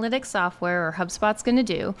your analytics software or HubSpot's going to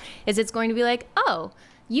do is it's going to be like, oh,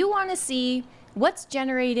 you want to see what's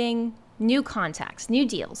generating new contacts, new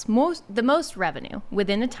deals, the most revenue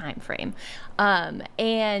within a time frame,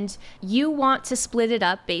 and you want to split it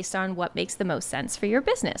up based on what makes the most sense for your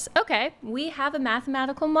business. Okay, we have a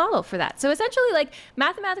mathematical model for that. So essentially, like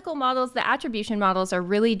mathematical models, the attribution models are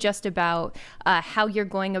really just about how you're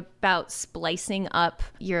going about splicing up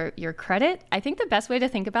your credit. I think the best way to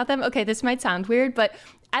think about them, okay, this might sound weird, but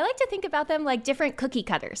I like to think about them like different cookie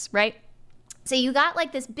cutters, right? So you got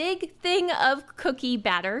like this big thing of cookie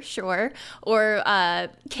batter, sure, or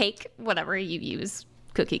cake, whatever you use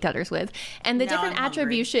cookie cutters with. And the different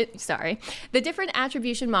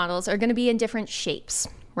attribution models are going to be in different shapes,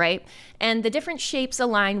 right? And the different shapes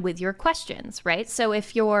align with your questions, right? So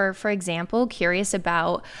if you're, for example, curious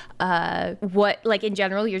about what, like in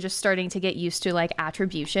general, you're just starting to get used to like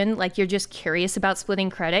attribution, like you're just curious about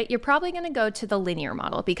splitting credit, you're probably going to go to the linear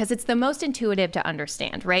model because it's the most intuitive to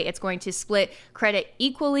understand, right? It's going to split credit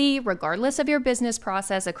equally, regardless of your business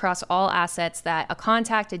process, across all assets that a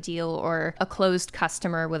contact, a deal, or a closed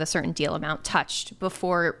customer with a certain deal amount touched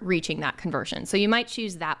before reaching that conversion. So you might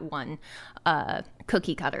choose that one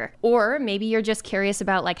cookie cutter. Or maybe you're just curious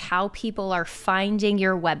about like how people are finding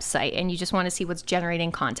your website and you just want to see what's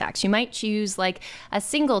generating contacts. You might choose like a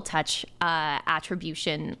single touch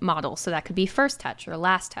attribution model. So that could be first touch or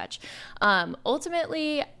last touch.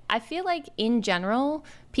 Ultimately, I feel like in general,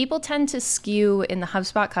 people tend to skew in the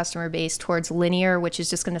HubSpot customer base towards linear, which is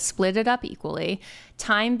just going to split it up equally,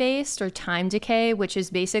 time-based or time decay, which is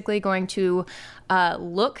basically going to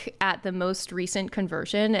look at the most recent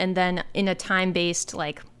conversion and then in a time-based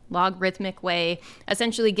like logarithmic way,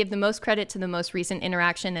 essentially give the most credit to the most recent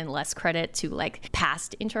interaction and less credit to like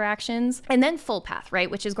past interactions. And then full path,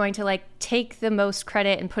 right? Which is going to like take the most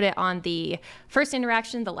credit and put it on the first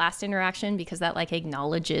interaction, the last interaction, because that like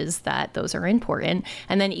acknowledges that those are important,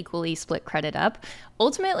 and then equally split credit up.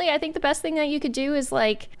 Ultimately, I think the best thing that you could do is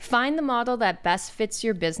like find the model that best fits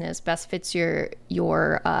your business, best fits your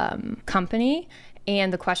company,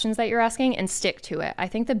 and the questions that you're asking, and stick to it. I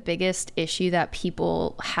think the biggest issue that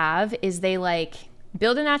people have is they like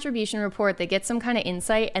build an attribution report, they get some kind of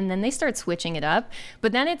insight, and then they start switching it up.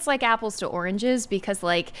 But then it's like apples to oranges because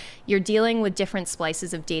like you're dealing with different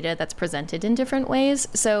splices of data that's presented in different ways.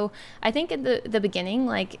 So I think at the beginning,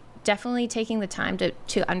 like definitely taking the time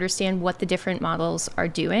to understand what the different models are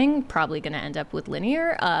doing, probably going to end up with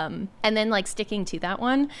linear, and then like sticking to that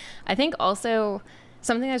one. I think also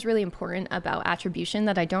something that's really important about attribution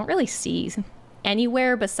that I don't really see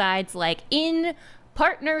anywhere besides like in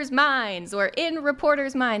partners' minds or in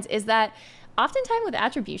reporters' minds is that oftentimes with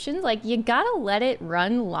attributions, like you gotta let it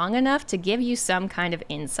run long enough to give you some kind of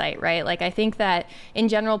insight, right? Like I think that in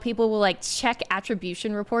general, people will like check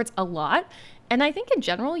attribution reports a lot. And I think in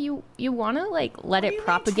general, you want to like let it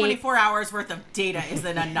propagate. 24 hours worth of data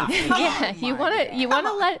isn't enough. Yeah, you want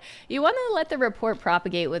to let the report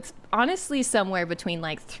propagate with honestly somewhere between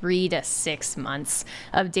like 3 to 6 months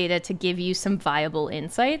of data to give you some viable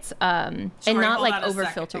insights, and not like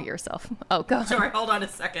overfilter yourself. Oh, go. Jorie, hold on a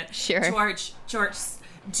second. Sure. George.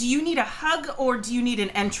 Do you need a hug or do you need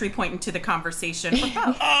an entry point into the conversation?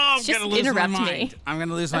 I'm Just gonna lose interrupt my mind. me. I'm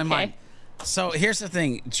gonna lose my mind. So here's the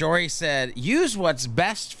thing. Jorie said, use what's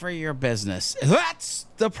best for your business. That's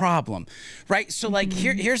the problem, right? So like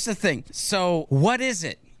here's the thing. So what is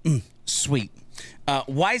it? Sweet.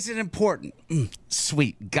 Why is it important?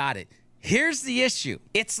 Sweet. Got it. Here's the issue.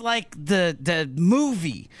 It's like the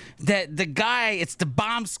movie that the guy, it's the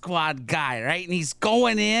bomb squad guy, right? And he's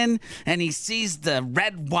going in and he sees the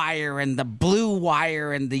red wire and the blue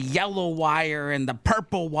wire and the yellow wire and the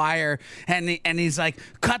purple wire. And he's like,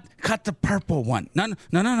 cut the purple one. No.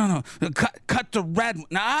 Cut the red one.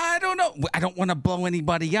 No, I don't know. I don't want to blow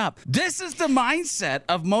anybody up. This is the mindset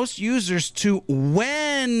of most users to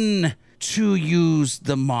when to use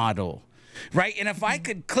the model. Right? And if I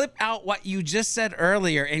could clip out what you just said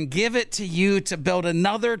earlier and give it to you to build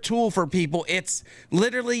another tool for people, it's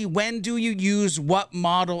literally when do you use what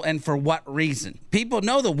model and for what reason? People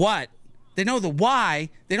know the what, they know the why,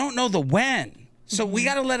 they don't know the when. So we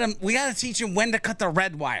got to teach them when to cut the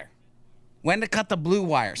red wire, when to cut the blue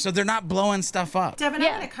wire, so they're not blowing stuff up. Devin, I'm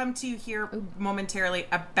going to come to you here momentarily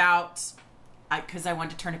about, because I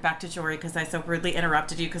wanted to turn it back to Jorie because I so rudely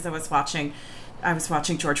interrupted you because I was watching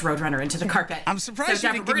George Roadrunner into the carpet. I'm surprised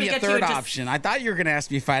you didn't give me a third option. I thought you were going to ask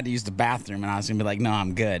me if I had to use the bathroom, and I was going to be like, no,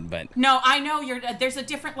 I'm good. But no, I know there's a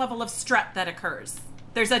different level of strut that occurs.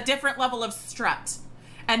 There's a different level of strut.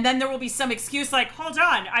 And then there will be some excuse like, hold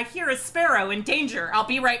on, I hear a sparrow in danger. I'll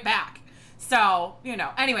be right back. So,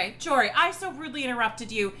 anyway, Jorie, I so rudely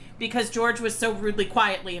interrupted you because George was so rudely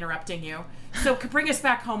quietly interrupting you. So bring us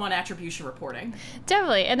back home on attribution reporting.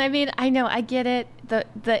 Definitely. And I mean, I know, I get it. The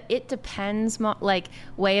it depends,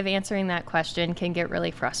 way of answering that question can get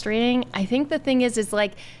really frustrating. I think the thing is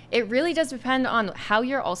it really does depend on how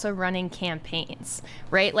you're also running campaigns,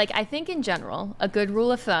 right? Like, I think in general, a good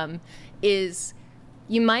rule of thumb is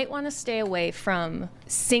you might want to stay away from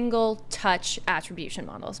single touch attribution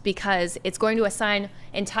models because it's going to assign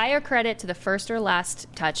entire credit to the first or last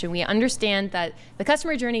touch. And we understand that the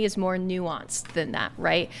customer journey is more nuanced than that,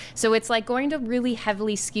 right? So it's going to really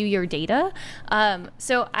heavily skew your data.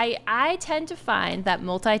 So I tend to find that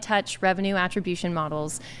multi-touch revenue attribution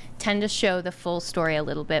models tend to show the full story a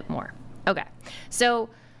little bit more. Okay, so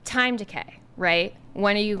time decay, right?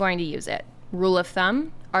 When are you going to use it? Rule of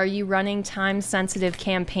thumb, are you running time-sensitive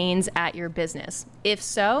campaigns at your business? If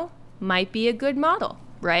so, might be a good model,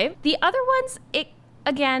 right? The other ones, it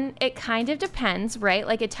kind of depends, right?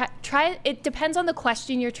 It depends on the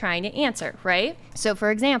question you're trying to answer, right? So for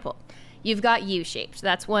example, you've got U-shaped.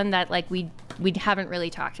 That's one that we haven't really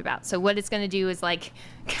talked about. So what it's going to do is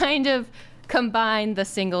kind of combine the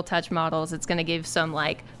single touch models. It's going to give some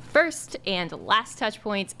first and last touch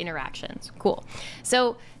points interactions. Cool.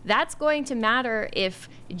 So that's going to matter if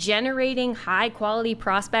generating high quality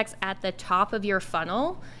prospects at the top of your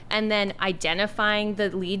funnel and then identifying the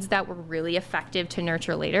leads that were really effective to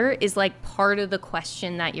nurture later is part of the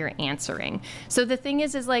question that you're answering. So the thing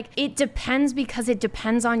is it depends because it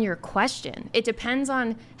depends on your question. It depends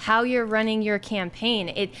on how you're running your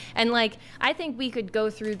campaign. I think we could go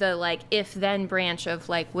through the if then branch of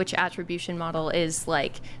which attribution model is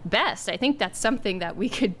best. I think that's something that we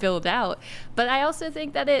could build out. But I also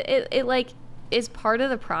think that it is part of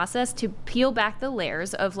the process to peel back the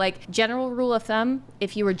layers of general rule of thumb.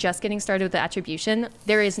 If you were just getting started with the attribution,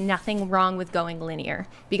 there is nothing wrong with going linear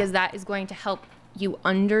because that is going to help you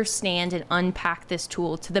understand and unpack this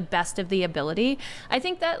tool to the best of the ability. I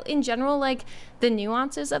think that in general, the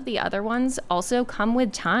nuances of the other ones also come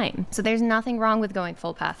with time. So there's nothing wrong with going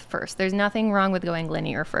full path first. There's nothing wrong with going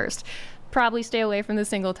linear first. Probably stay away from the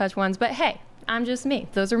single touch ones, but hey, I'm just me.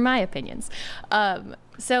 Those are my opinions.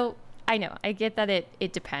 So I know, I get that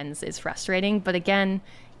it depends, it's frustrating, but again,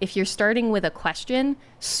 if you're starting with a question,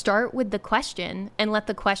 start with the question and let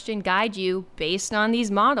the question guide you based on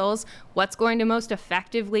these models, what's going to most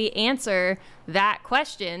effectively answer that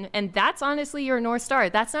question. And that's honestly your North Star.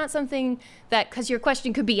 That's not something that, because your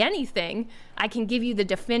question could be anything, I can give you the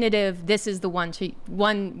definitive, this is the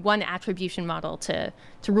one attribution model to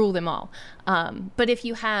rule them all. But if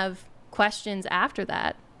you have questions after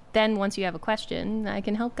that, then once you have a question, I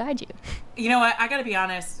can help guide you. You know what? I got to be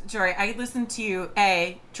honest, Jorie. I listened to you,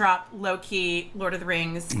 drop low-key Lord of the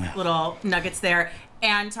Rings little nuggets there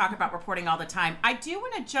and talk about reporting all the time. I do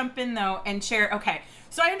want to jump in, though, and share. Okay,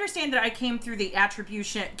 so I understand that I came to this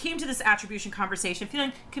attribution conversation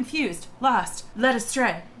feeling confused, lost, led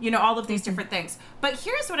astray, all of these different things. But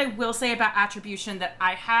here's what I will say about attribution that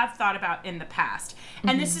I have thought about in the past.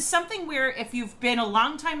 And this is something where if you've been a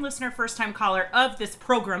longtime listener, first-time caller of this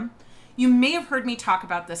program, you may have heard me talk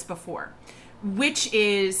about this before, which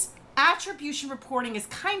is attribution reporting is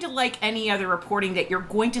kind of like any other reporting that you're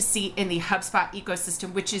going to see in the HubSpot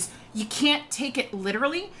ecosystem, which is you can't take it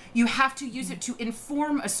literally. You have to use it to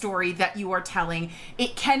inform a story that you are telling.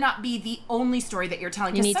 It cannot be the only story that you're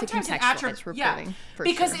telling. You need to contextualize reporting.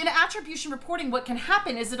 Because in attribution reporting, what can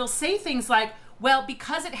happen is it'll say things like, well,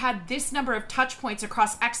 because it had this number of touch points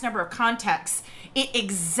across X number of contexts, it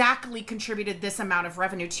exactly contributed this amount of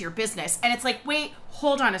revenue to your business. And it's like, wait,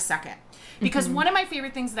 hold on a second. Because one of my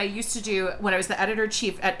favorite things that I used to do when I was the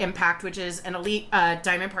editor-in-chief at Impact, which is an elite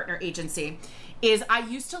diamond partner agency, is I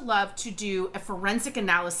used to love to do a forensic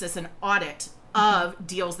analysis and audit of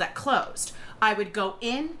deals that closed. I would go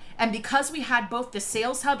in, and because we had both the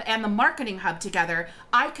sales hub and the marketing hub together,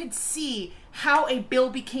 I could see how a bill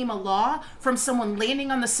became a law from someone landing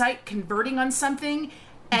on the site, converting on something,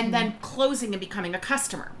 and then closing and becoming a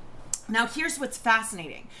customer. Now, here's what's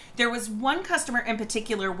fascinating. There was one customer in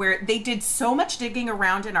particular where they did so much digging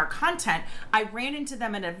around in our content, I ran into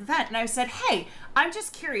them at an event and I said, hey, I'm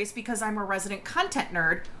just curious because I'm a resident content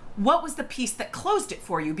nerd. What was the piece that closed it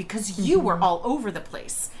for you? Because you were all over the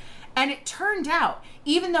place. And it turned out,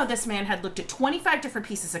 even though this man had looked at 25 different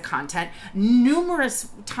pieces of content, numerous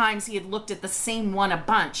times he had looked at the same one a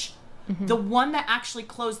bunch, the one that actually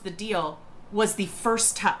closed the deal was the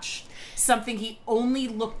first touch, something he only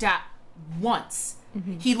looked at once.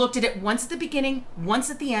 He looked at it once at the beginning, once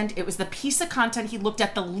at the end. It was the piece of content he looked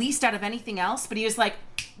at the least out of anything else, but he was like,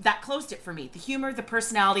 that closed it for me. The humor, the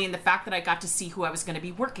personality, and the fact that I got to see who I was going to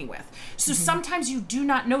be working with. So sometimes you do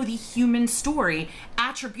not know the human story.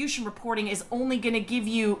 Attribution reporting is only going to give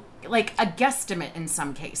you like a guesstimate in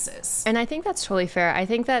some cases. And I think that's totally fair. I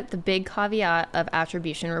think that the big caveat of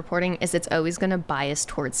attribution reporting is it's always going to bias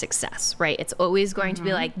towards success, right? It's always going to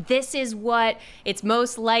be like, this is what it's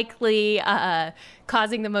most likely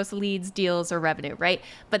causing the most leads, deals, or revenue, right?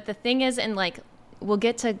 But the thing is, and like, we'll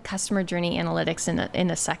get to customer journey analytics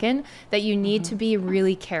in a second, that you need to be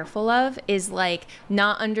really careful of is like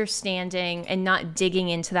not understanding and not digging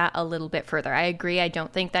into that a little bit further. I agree. I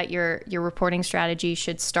don't think that your reporting strategy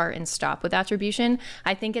should start and stop with attribution.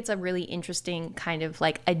 I think it's a really interesting kind of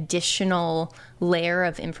like additional layer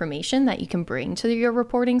of information that you can bring to your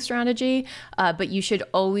reporting strategy. But you should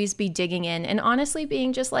always be digging in and honestly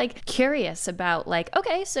being just like curious about like,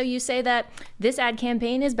 okay, so you say that this ad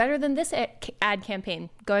campaign is better than this ad campaign.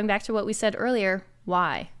 Going back to what we said earlier,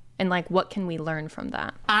 why? And like, what can we learn from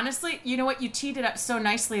that? Honestly, you know what? You teed it up so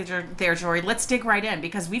nicely there, Jorie. Let's dig right in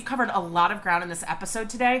because we've covered a lot of ground in this episode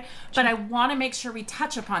today, but I want to make sure we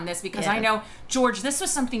touch upon this because I know, George, this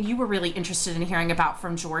was something you were really interested in hearing about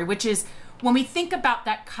from Jorie, which is when we think about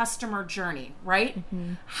that customer journey, right?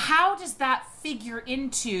 How does that figure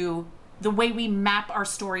into the way we map our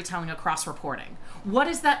storytelling across reporting? What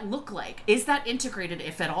does that look like? Is that integrated,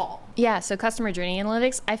 if at all? Yeah, so customer journey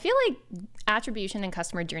analytics, I feel like attribution and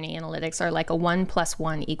customer journey analytics are like a 1 +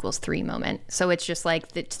 1 = 3 moment. So it's just like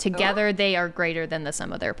together they are greater than the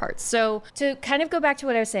sum of their parts. So to kind of go back to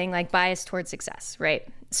what I was saying, like bias towards success, right?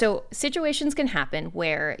 So situations can happen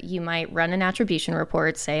where you might run an attribution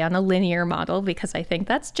report, say on a linear model, because I think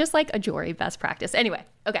that's just like a Jorie best practice. Anyway,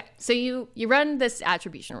 okay, so you run this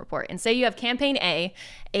attribution report and say you have campaign A,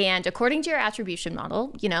 and according to your attribution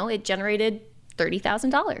model, you know, it generated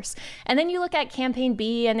 $30,000. And then you look at campaign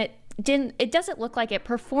B and it doesn't look like it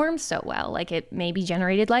performed so well. Like it maybe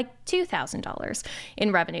generated like $2,000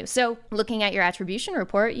 in revenue. So looking at your attribution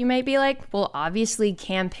report, you may be like, well, obviously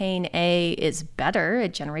campaign A is better.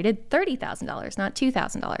 It generated $30,000, not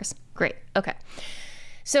 $2,000. Great. Okay.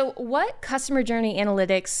 So what customer journey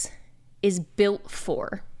analytics is built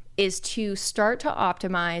for is to start to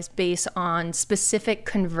optimize based on specific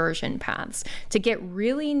conversion paths, to get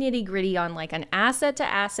really nitty gritty on like an asset to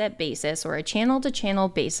asset basis or a channel to channel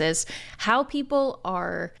basis, how people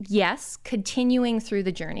are, yes, continuing through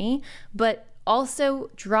the journey, but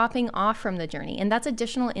also dropping off from the journey. And that's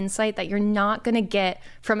additional insight that you're not going to get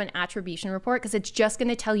from an attribution report because it's just going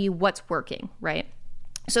to tell you what's working, right?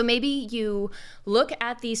 So maybe you look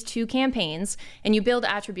at these two campaigns and you build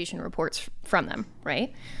attribution reports from them,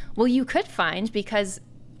 right? Well, you could find, because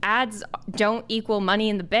ads don't equal money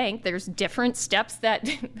in the bank, there's different steps that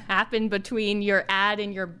happen between your ad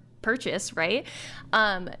and your purchase, right?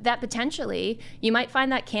 That potentially you might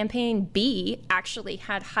find that campaign B actually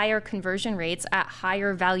had higher conversion rates at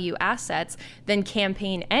higher value assets than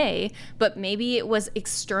campaign A, but maybe it was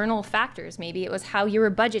external factors. Maybe it was how you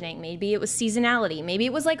were budgeting. Maybe it was seasonality. Maybe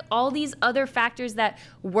it was like all these other factors that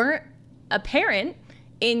weren't apparent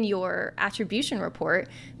in your attribution report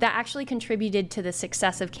that actually contributed to the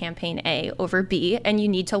success of campaign A over B, and you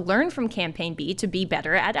need to learn from campaign B to be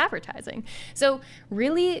better at advertising. So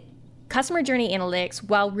really, customer journey analytics,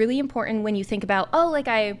 while really important when you think about, oh, like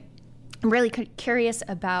I I'm really curious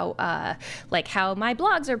about like how my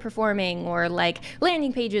blogs are performing, or like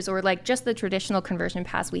landing pages, or like just the traditional conversion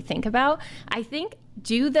paths we think about. I think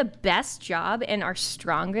do the best job and are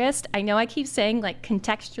strongest. I know I keep saying like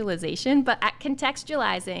contextualization, but at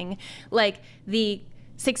contextualizing like the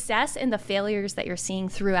success and the failures that you're seeing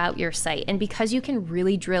throughout your site. And because you can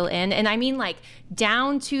really drill in, and I mean like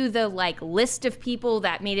down to the like list of people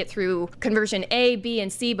that made it through conversion A, B,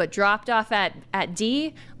 and C, but dropped off at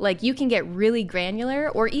D, like you can get really granular,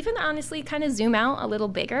 or even honestly kind of zoom out a little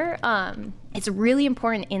bigger. It's really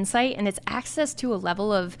important insight, and it's access to a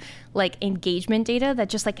level of like engagement data that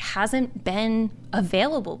just like hasn't been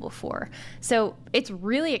available before. So it's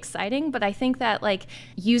really exciting, but I think that like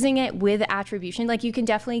using it with attribution, like you can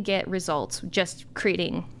definitely get results just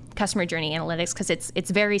creating customer journey analytics, because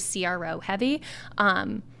it's very CRO heavy.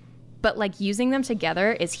 But like using them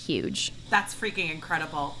together is huge. That's freaking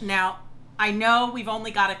incredible. Now, I know we've only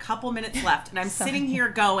got a couple minutes left, and I'm sitting here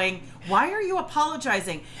going, why are you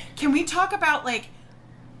apologizing? Can we talk about, like,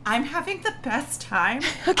 I'm having the best time.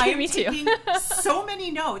 Okay, I am me too. taking so many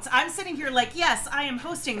notes. I'm sitting here like, yes, I am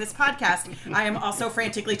hosting this podcast. I am also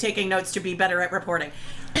frantically taking notes to be better at reporting.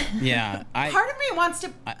 Yeah. Part of me wants to,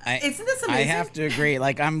 isn't this amazing? I have to agree.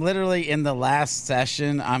 Like, I'm literally in the last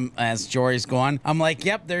session, as Jorie's going, I'm like,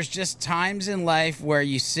 yep, there's just times in life where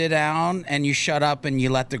you sit down and you shut up and you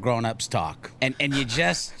let the grown-ups talk. And you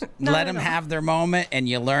just let them have their moment, and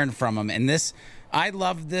you learn from them. And I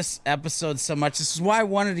love this episode so much. This is why I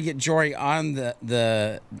wanted to get Jorie on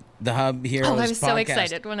the HubHeroes podcast. Oh, I was so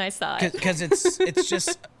excited when I saw it. Because it's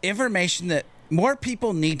just information that more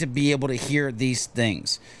people need to be able to hear these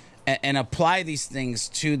things and apply these things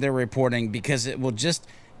to their reporting, because it will just,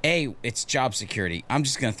 it's job security. I'm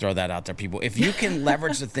just going to throw that out there, people. If you can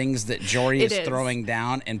leverage the things that Jorie is throwing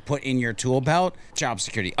down and put in your tool belt, job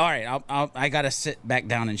security. All right, I got to sit back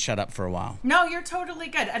down and shut up for a while. No, you're totally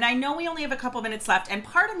good. And I know we only have a couple minutes left, and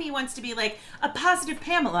part of me wants to be like a positive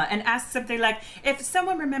Pamela and ask something like, if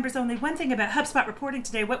someone remembers only one thing about HubSpot reporting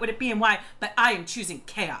today, what would it be and why? But I am choosing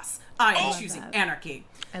chaos. I am choosing anarchy.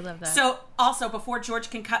 I love that. So also, before George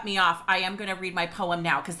can cut me off, I am going to read my poem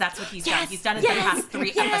now, because that's what he's done. He's done it the past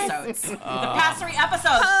 3 episodes. The past 3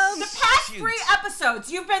 episodes. The past 3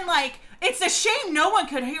 episodes. You've been like, it's a shame no one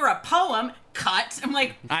could hear a poem. Cut. I'm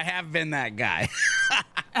like, I have been that guy.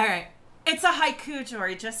 all right. It's a haiku,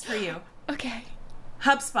 Jorie, just for you. Okay.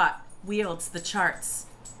 HubSpot wields the charts.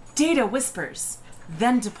 Data whispers,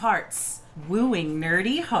 then departs, wooing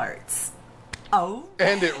nerdy hearts. Oh.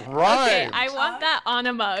 And it rhymes. Okay, I want that on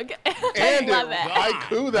a mug. And I love it.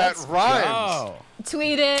 Haiku that rhymes. Oh.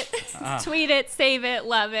 Tweet it, save it,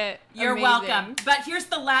 love it. You're Amazing. welcome. But here's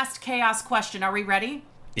the last chaos question. Are we ready?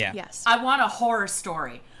 Yeah. Yes. I want a horror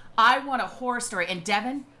story. And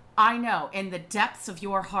Devin, I know in the depths of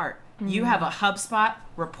your heart, you have a HubSpot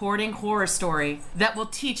reporting horror story that will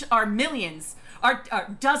teach our millions, our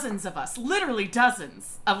dozens of us, literally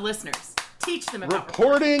dozens of listeners. Teach them about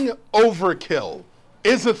reporting. Overkill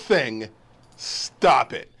is a thing.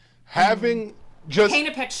 Stop it. Having just paint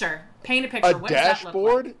a picture. A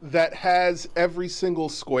dashboard that has every single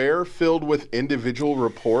square filled with individual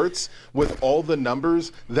reports with all the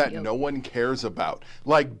numbers that no one cares about.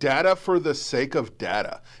 Like data for the sake of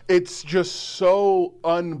data. It's just so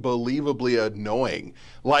unbelievably annoying.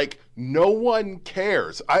 Like no one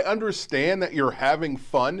cares. I understand that you're having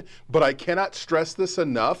fun, but I cannot stress this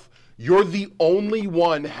enough. You're the only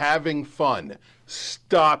one having fun.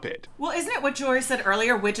 Stop it. Well, isn't it what Jorie said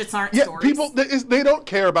earlier? Widgets aren't Yeah, stories. people, they don't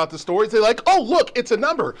care about the stories. They're like, oh, look, it's a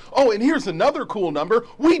number. Oh, and here's another cool number.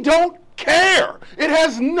 We don't care. It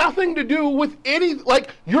has nothing to do with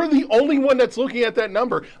you're the only one that's looking at that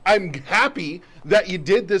number. I'm happy that you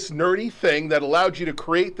did this nerdy thing that allowed you to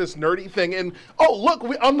create this nerdy thing. And, oh, look,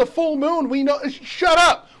 on the full moon, we know, shut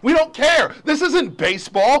up. We don't care. This isn't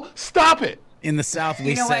baseball. Stop it. In the South,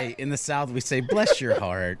 we say, bless your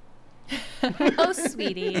heart. Oh,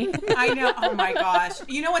 sweetie. I know. Oh, my gosh.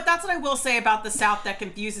 You know what? That's what I will say about the South that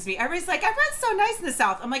confuses me. Everybody's like, everyone's so nice in the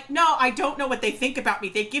South. I'm like, no, I don't know what they think about me.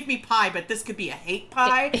 They give me pie, but this could be a hate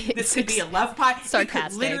pie. This could be a love pie. Sarcastic. It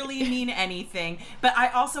could literally mean anything. But I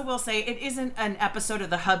also will say it isn't an episode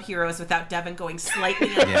of the HubHeroes without Devin going slightly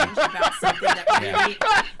unhinged about something that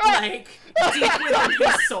really, deep within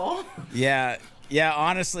his soul. Yeah. Yeah,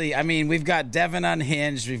 honestly, I mean, we've got Devin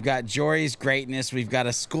Unhinged, we've got Jorie's greatness, we've got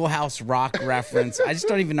a Schoolhouse Rock reference. I just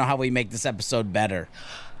don't even know how we make this episode better.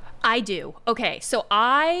 I do. Okay, so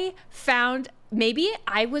I found, maybe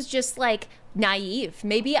I was just like naive.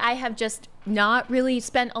 Maybe I have just not really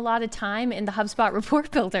spent a lot of time in the HubSpot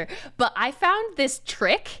report builder, but I found this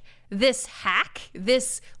trick this hack,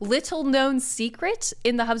 this little known secret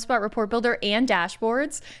in the HubSpot report builder and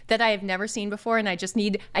dashboards that I have never seen before. And I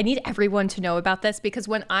need everyone to know about this, because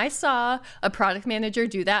when I saw a product manager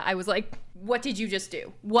do that, I was like, what did you just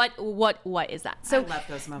do? What is that? So I love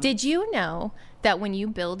those moments. Did you know that when you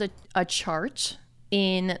build a chart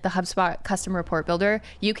in the HubSpot custom report builder,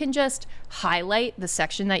 you can just highlight the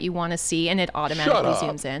section that you want to see and it automatically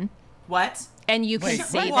zooms in? What? And you can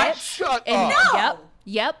save what? it. Shut And up.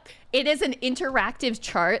 Yep. It is an interactive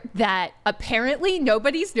chart that apparently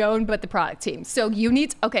nobody's known but the product team. So you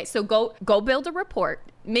need, so go build a report.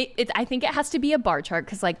 I think it has to be a bar chart,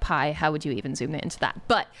 because like pie, how would you even zoom into that?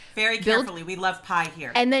 But very carefully, we love pie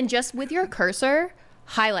here. And then just with your cursor,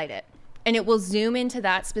 highlight it. And it will zoom into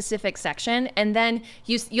that specific section. And then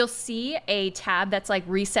you'll see a tab that's like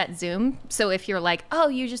reset zoom. So if you're like, oh,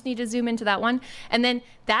 you just need to zoom into that one. And then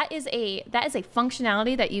that is a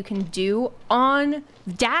functionality that you can do on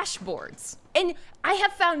dashboards. And I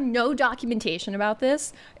have found no documentation about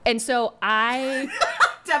this. And so Devin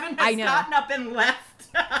has gotten up and left.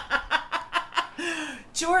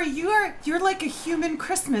 Jorie, you're like a human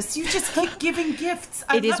Christmas. You just keep giving gifts.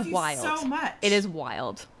 I love you wild. So much. It is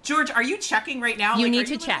wild. George, are you checking right now? You need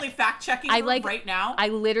to check. Are you fact checking right now? I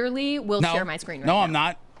literally will share my screen right now. No, I'm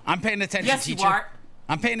not. I'm paying attention, yes, teacher. You are.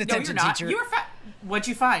 I'm paying attention, no, you're not. teacher. You were What'd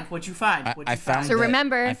you find? I found So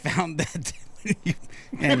remember. I found that.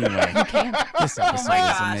 Anyway. You can. This episode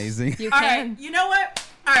is amazing. You All can. right, you know what?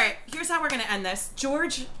 All right, here's how we're going to end this.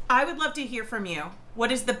 George, I would love to hear from you.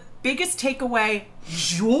 What is the biggest takeaway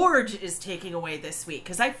George is taking away this week?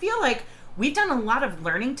 Because I feel like we've done a lot of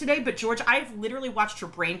learning today, but George, I've literally watched your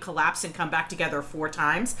brain collapse and come back together 4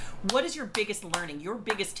 times. What is your biggest learning, your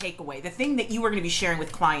biggest takeaway, the thing that you are going to be sharing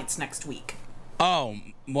with clients next week? Oh,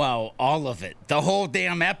 well, all of it. The whole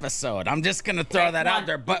damn episode. I'm just going to throw that out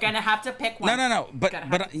there. But you're going to have to pick one. No.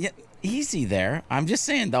 But yeah, easy there. I'm just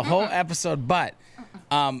saying the whole episode. But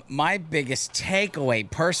my biggest takeaway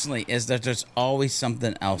personally is that there's always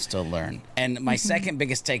something else to learn. And my second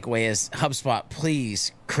biggest takeaway is HubSpot,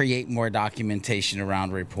 please create more documentation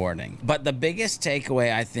around reporting. But the biggest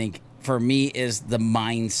takeaway, I think, for me is the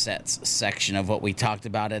mindsets section of what we talked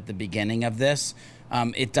about at the beginning of this.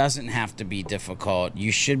 It doesn't have to be difficult.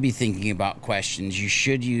 You should be thinking about questions. You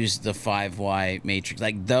should use the 5 why matrix.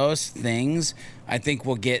 Like those things, I think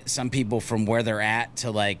will get some people from where they're at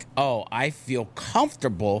to like, oh, I feel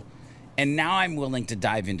comfortable, and now I'm willing to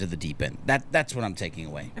dive into the deep end. That's what I'm taking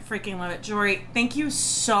away. I freaking love it. Jorie, thank you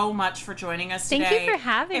so much for joining us today. Thank you for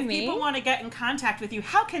having me. If people want to get in contact with you,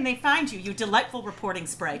 how can they find you, you delightful reporting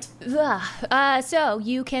sprite? So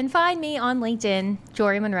you can find me on LinkedIn,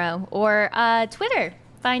 Jorie Munroe, or Twitter,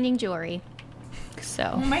 Finding Jorie.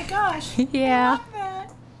 So. Oh my gosh. Yeah. I love that.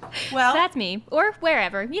 Well, so that's me, or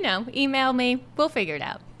wherever, email me. We'll figure it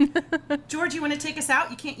out. George, you want to take us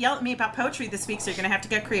out? You can't yell at me about poetry this week, so you're going to have to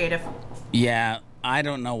get creative. Yeah, I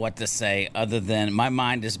don't know what to say other than my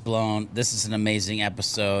mind is blown. This is an amazing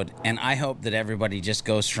episode, and I hope that everybody just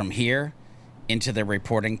goes from here into the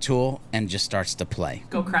reporting tool and just starts to play.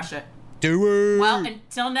 Go crush it. Do it! Well,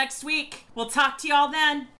 until next week, we'll talk to y'all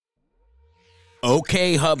then.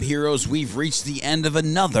 Okay, Hub Heroes, we've reached the end of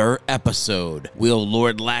another episode. Will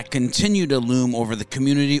Lord Lack continue to loom over the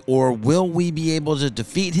community, or will we be able to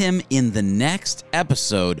defeat him in the next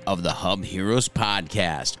episode of the Hub Heroes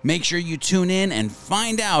podcast? Make sure you tune in and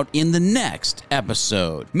find out in the next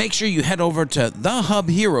episode. Make sure you head over to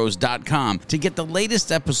thehubheroes.com to get the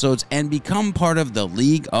latest episodes and become part of the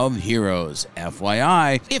League of Heroes.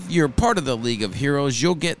 FYI, if you're part of the League of Heroes,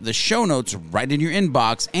 you'll get the show notes right in your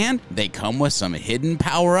inbox, and they come with some hidden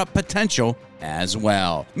power-up potential as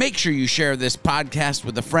well. Make sure you share this podcast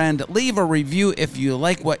with a friend, leave a review if you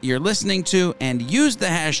like what you're listening to, and use the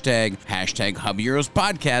hashtag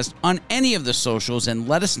HubHeroesPodcast on any of the socials and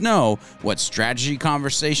let us know what strategy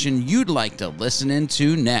conversation you'd like to listen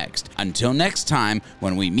into next. Until next time,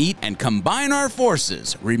 when we meet and combine our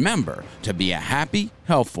forces, remember to be a happy,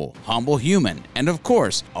 helpful, humble human, and of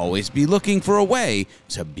course, always be looking for a way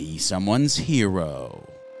to be someone's hero.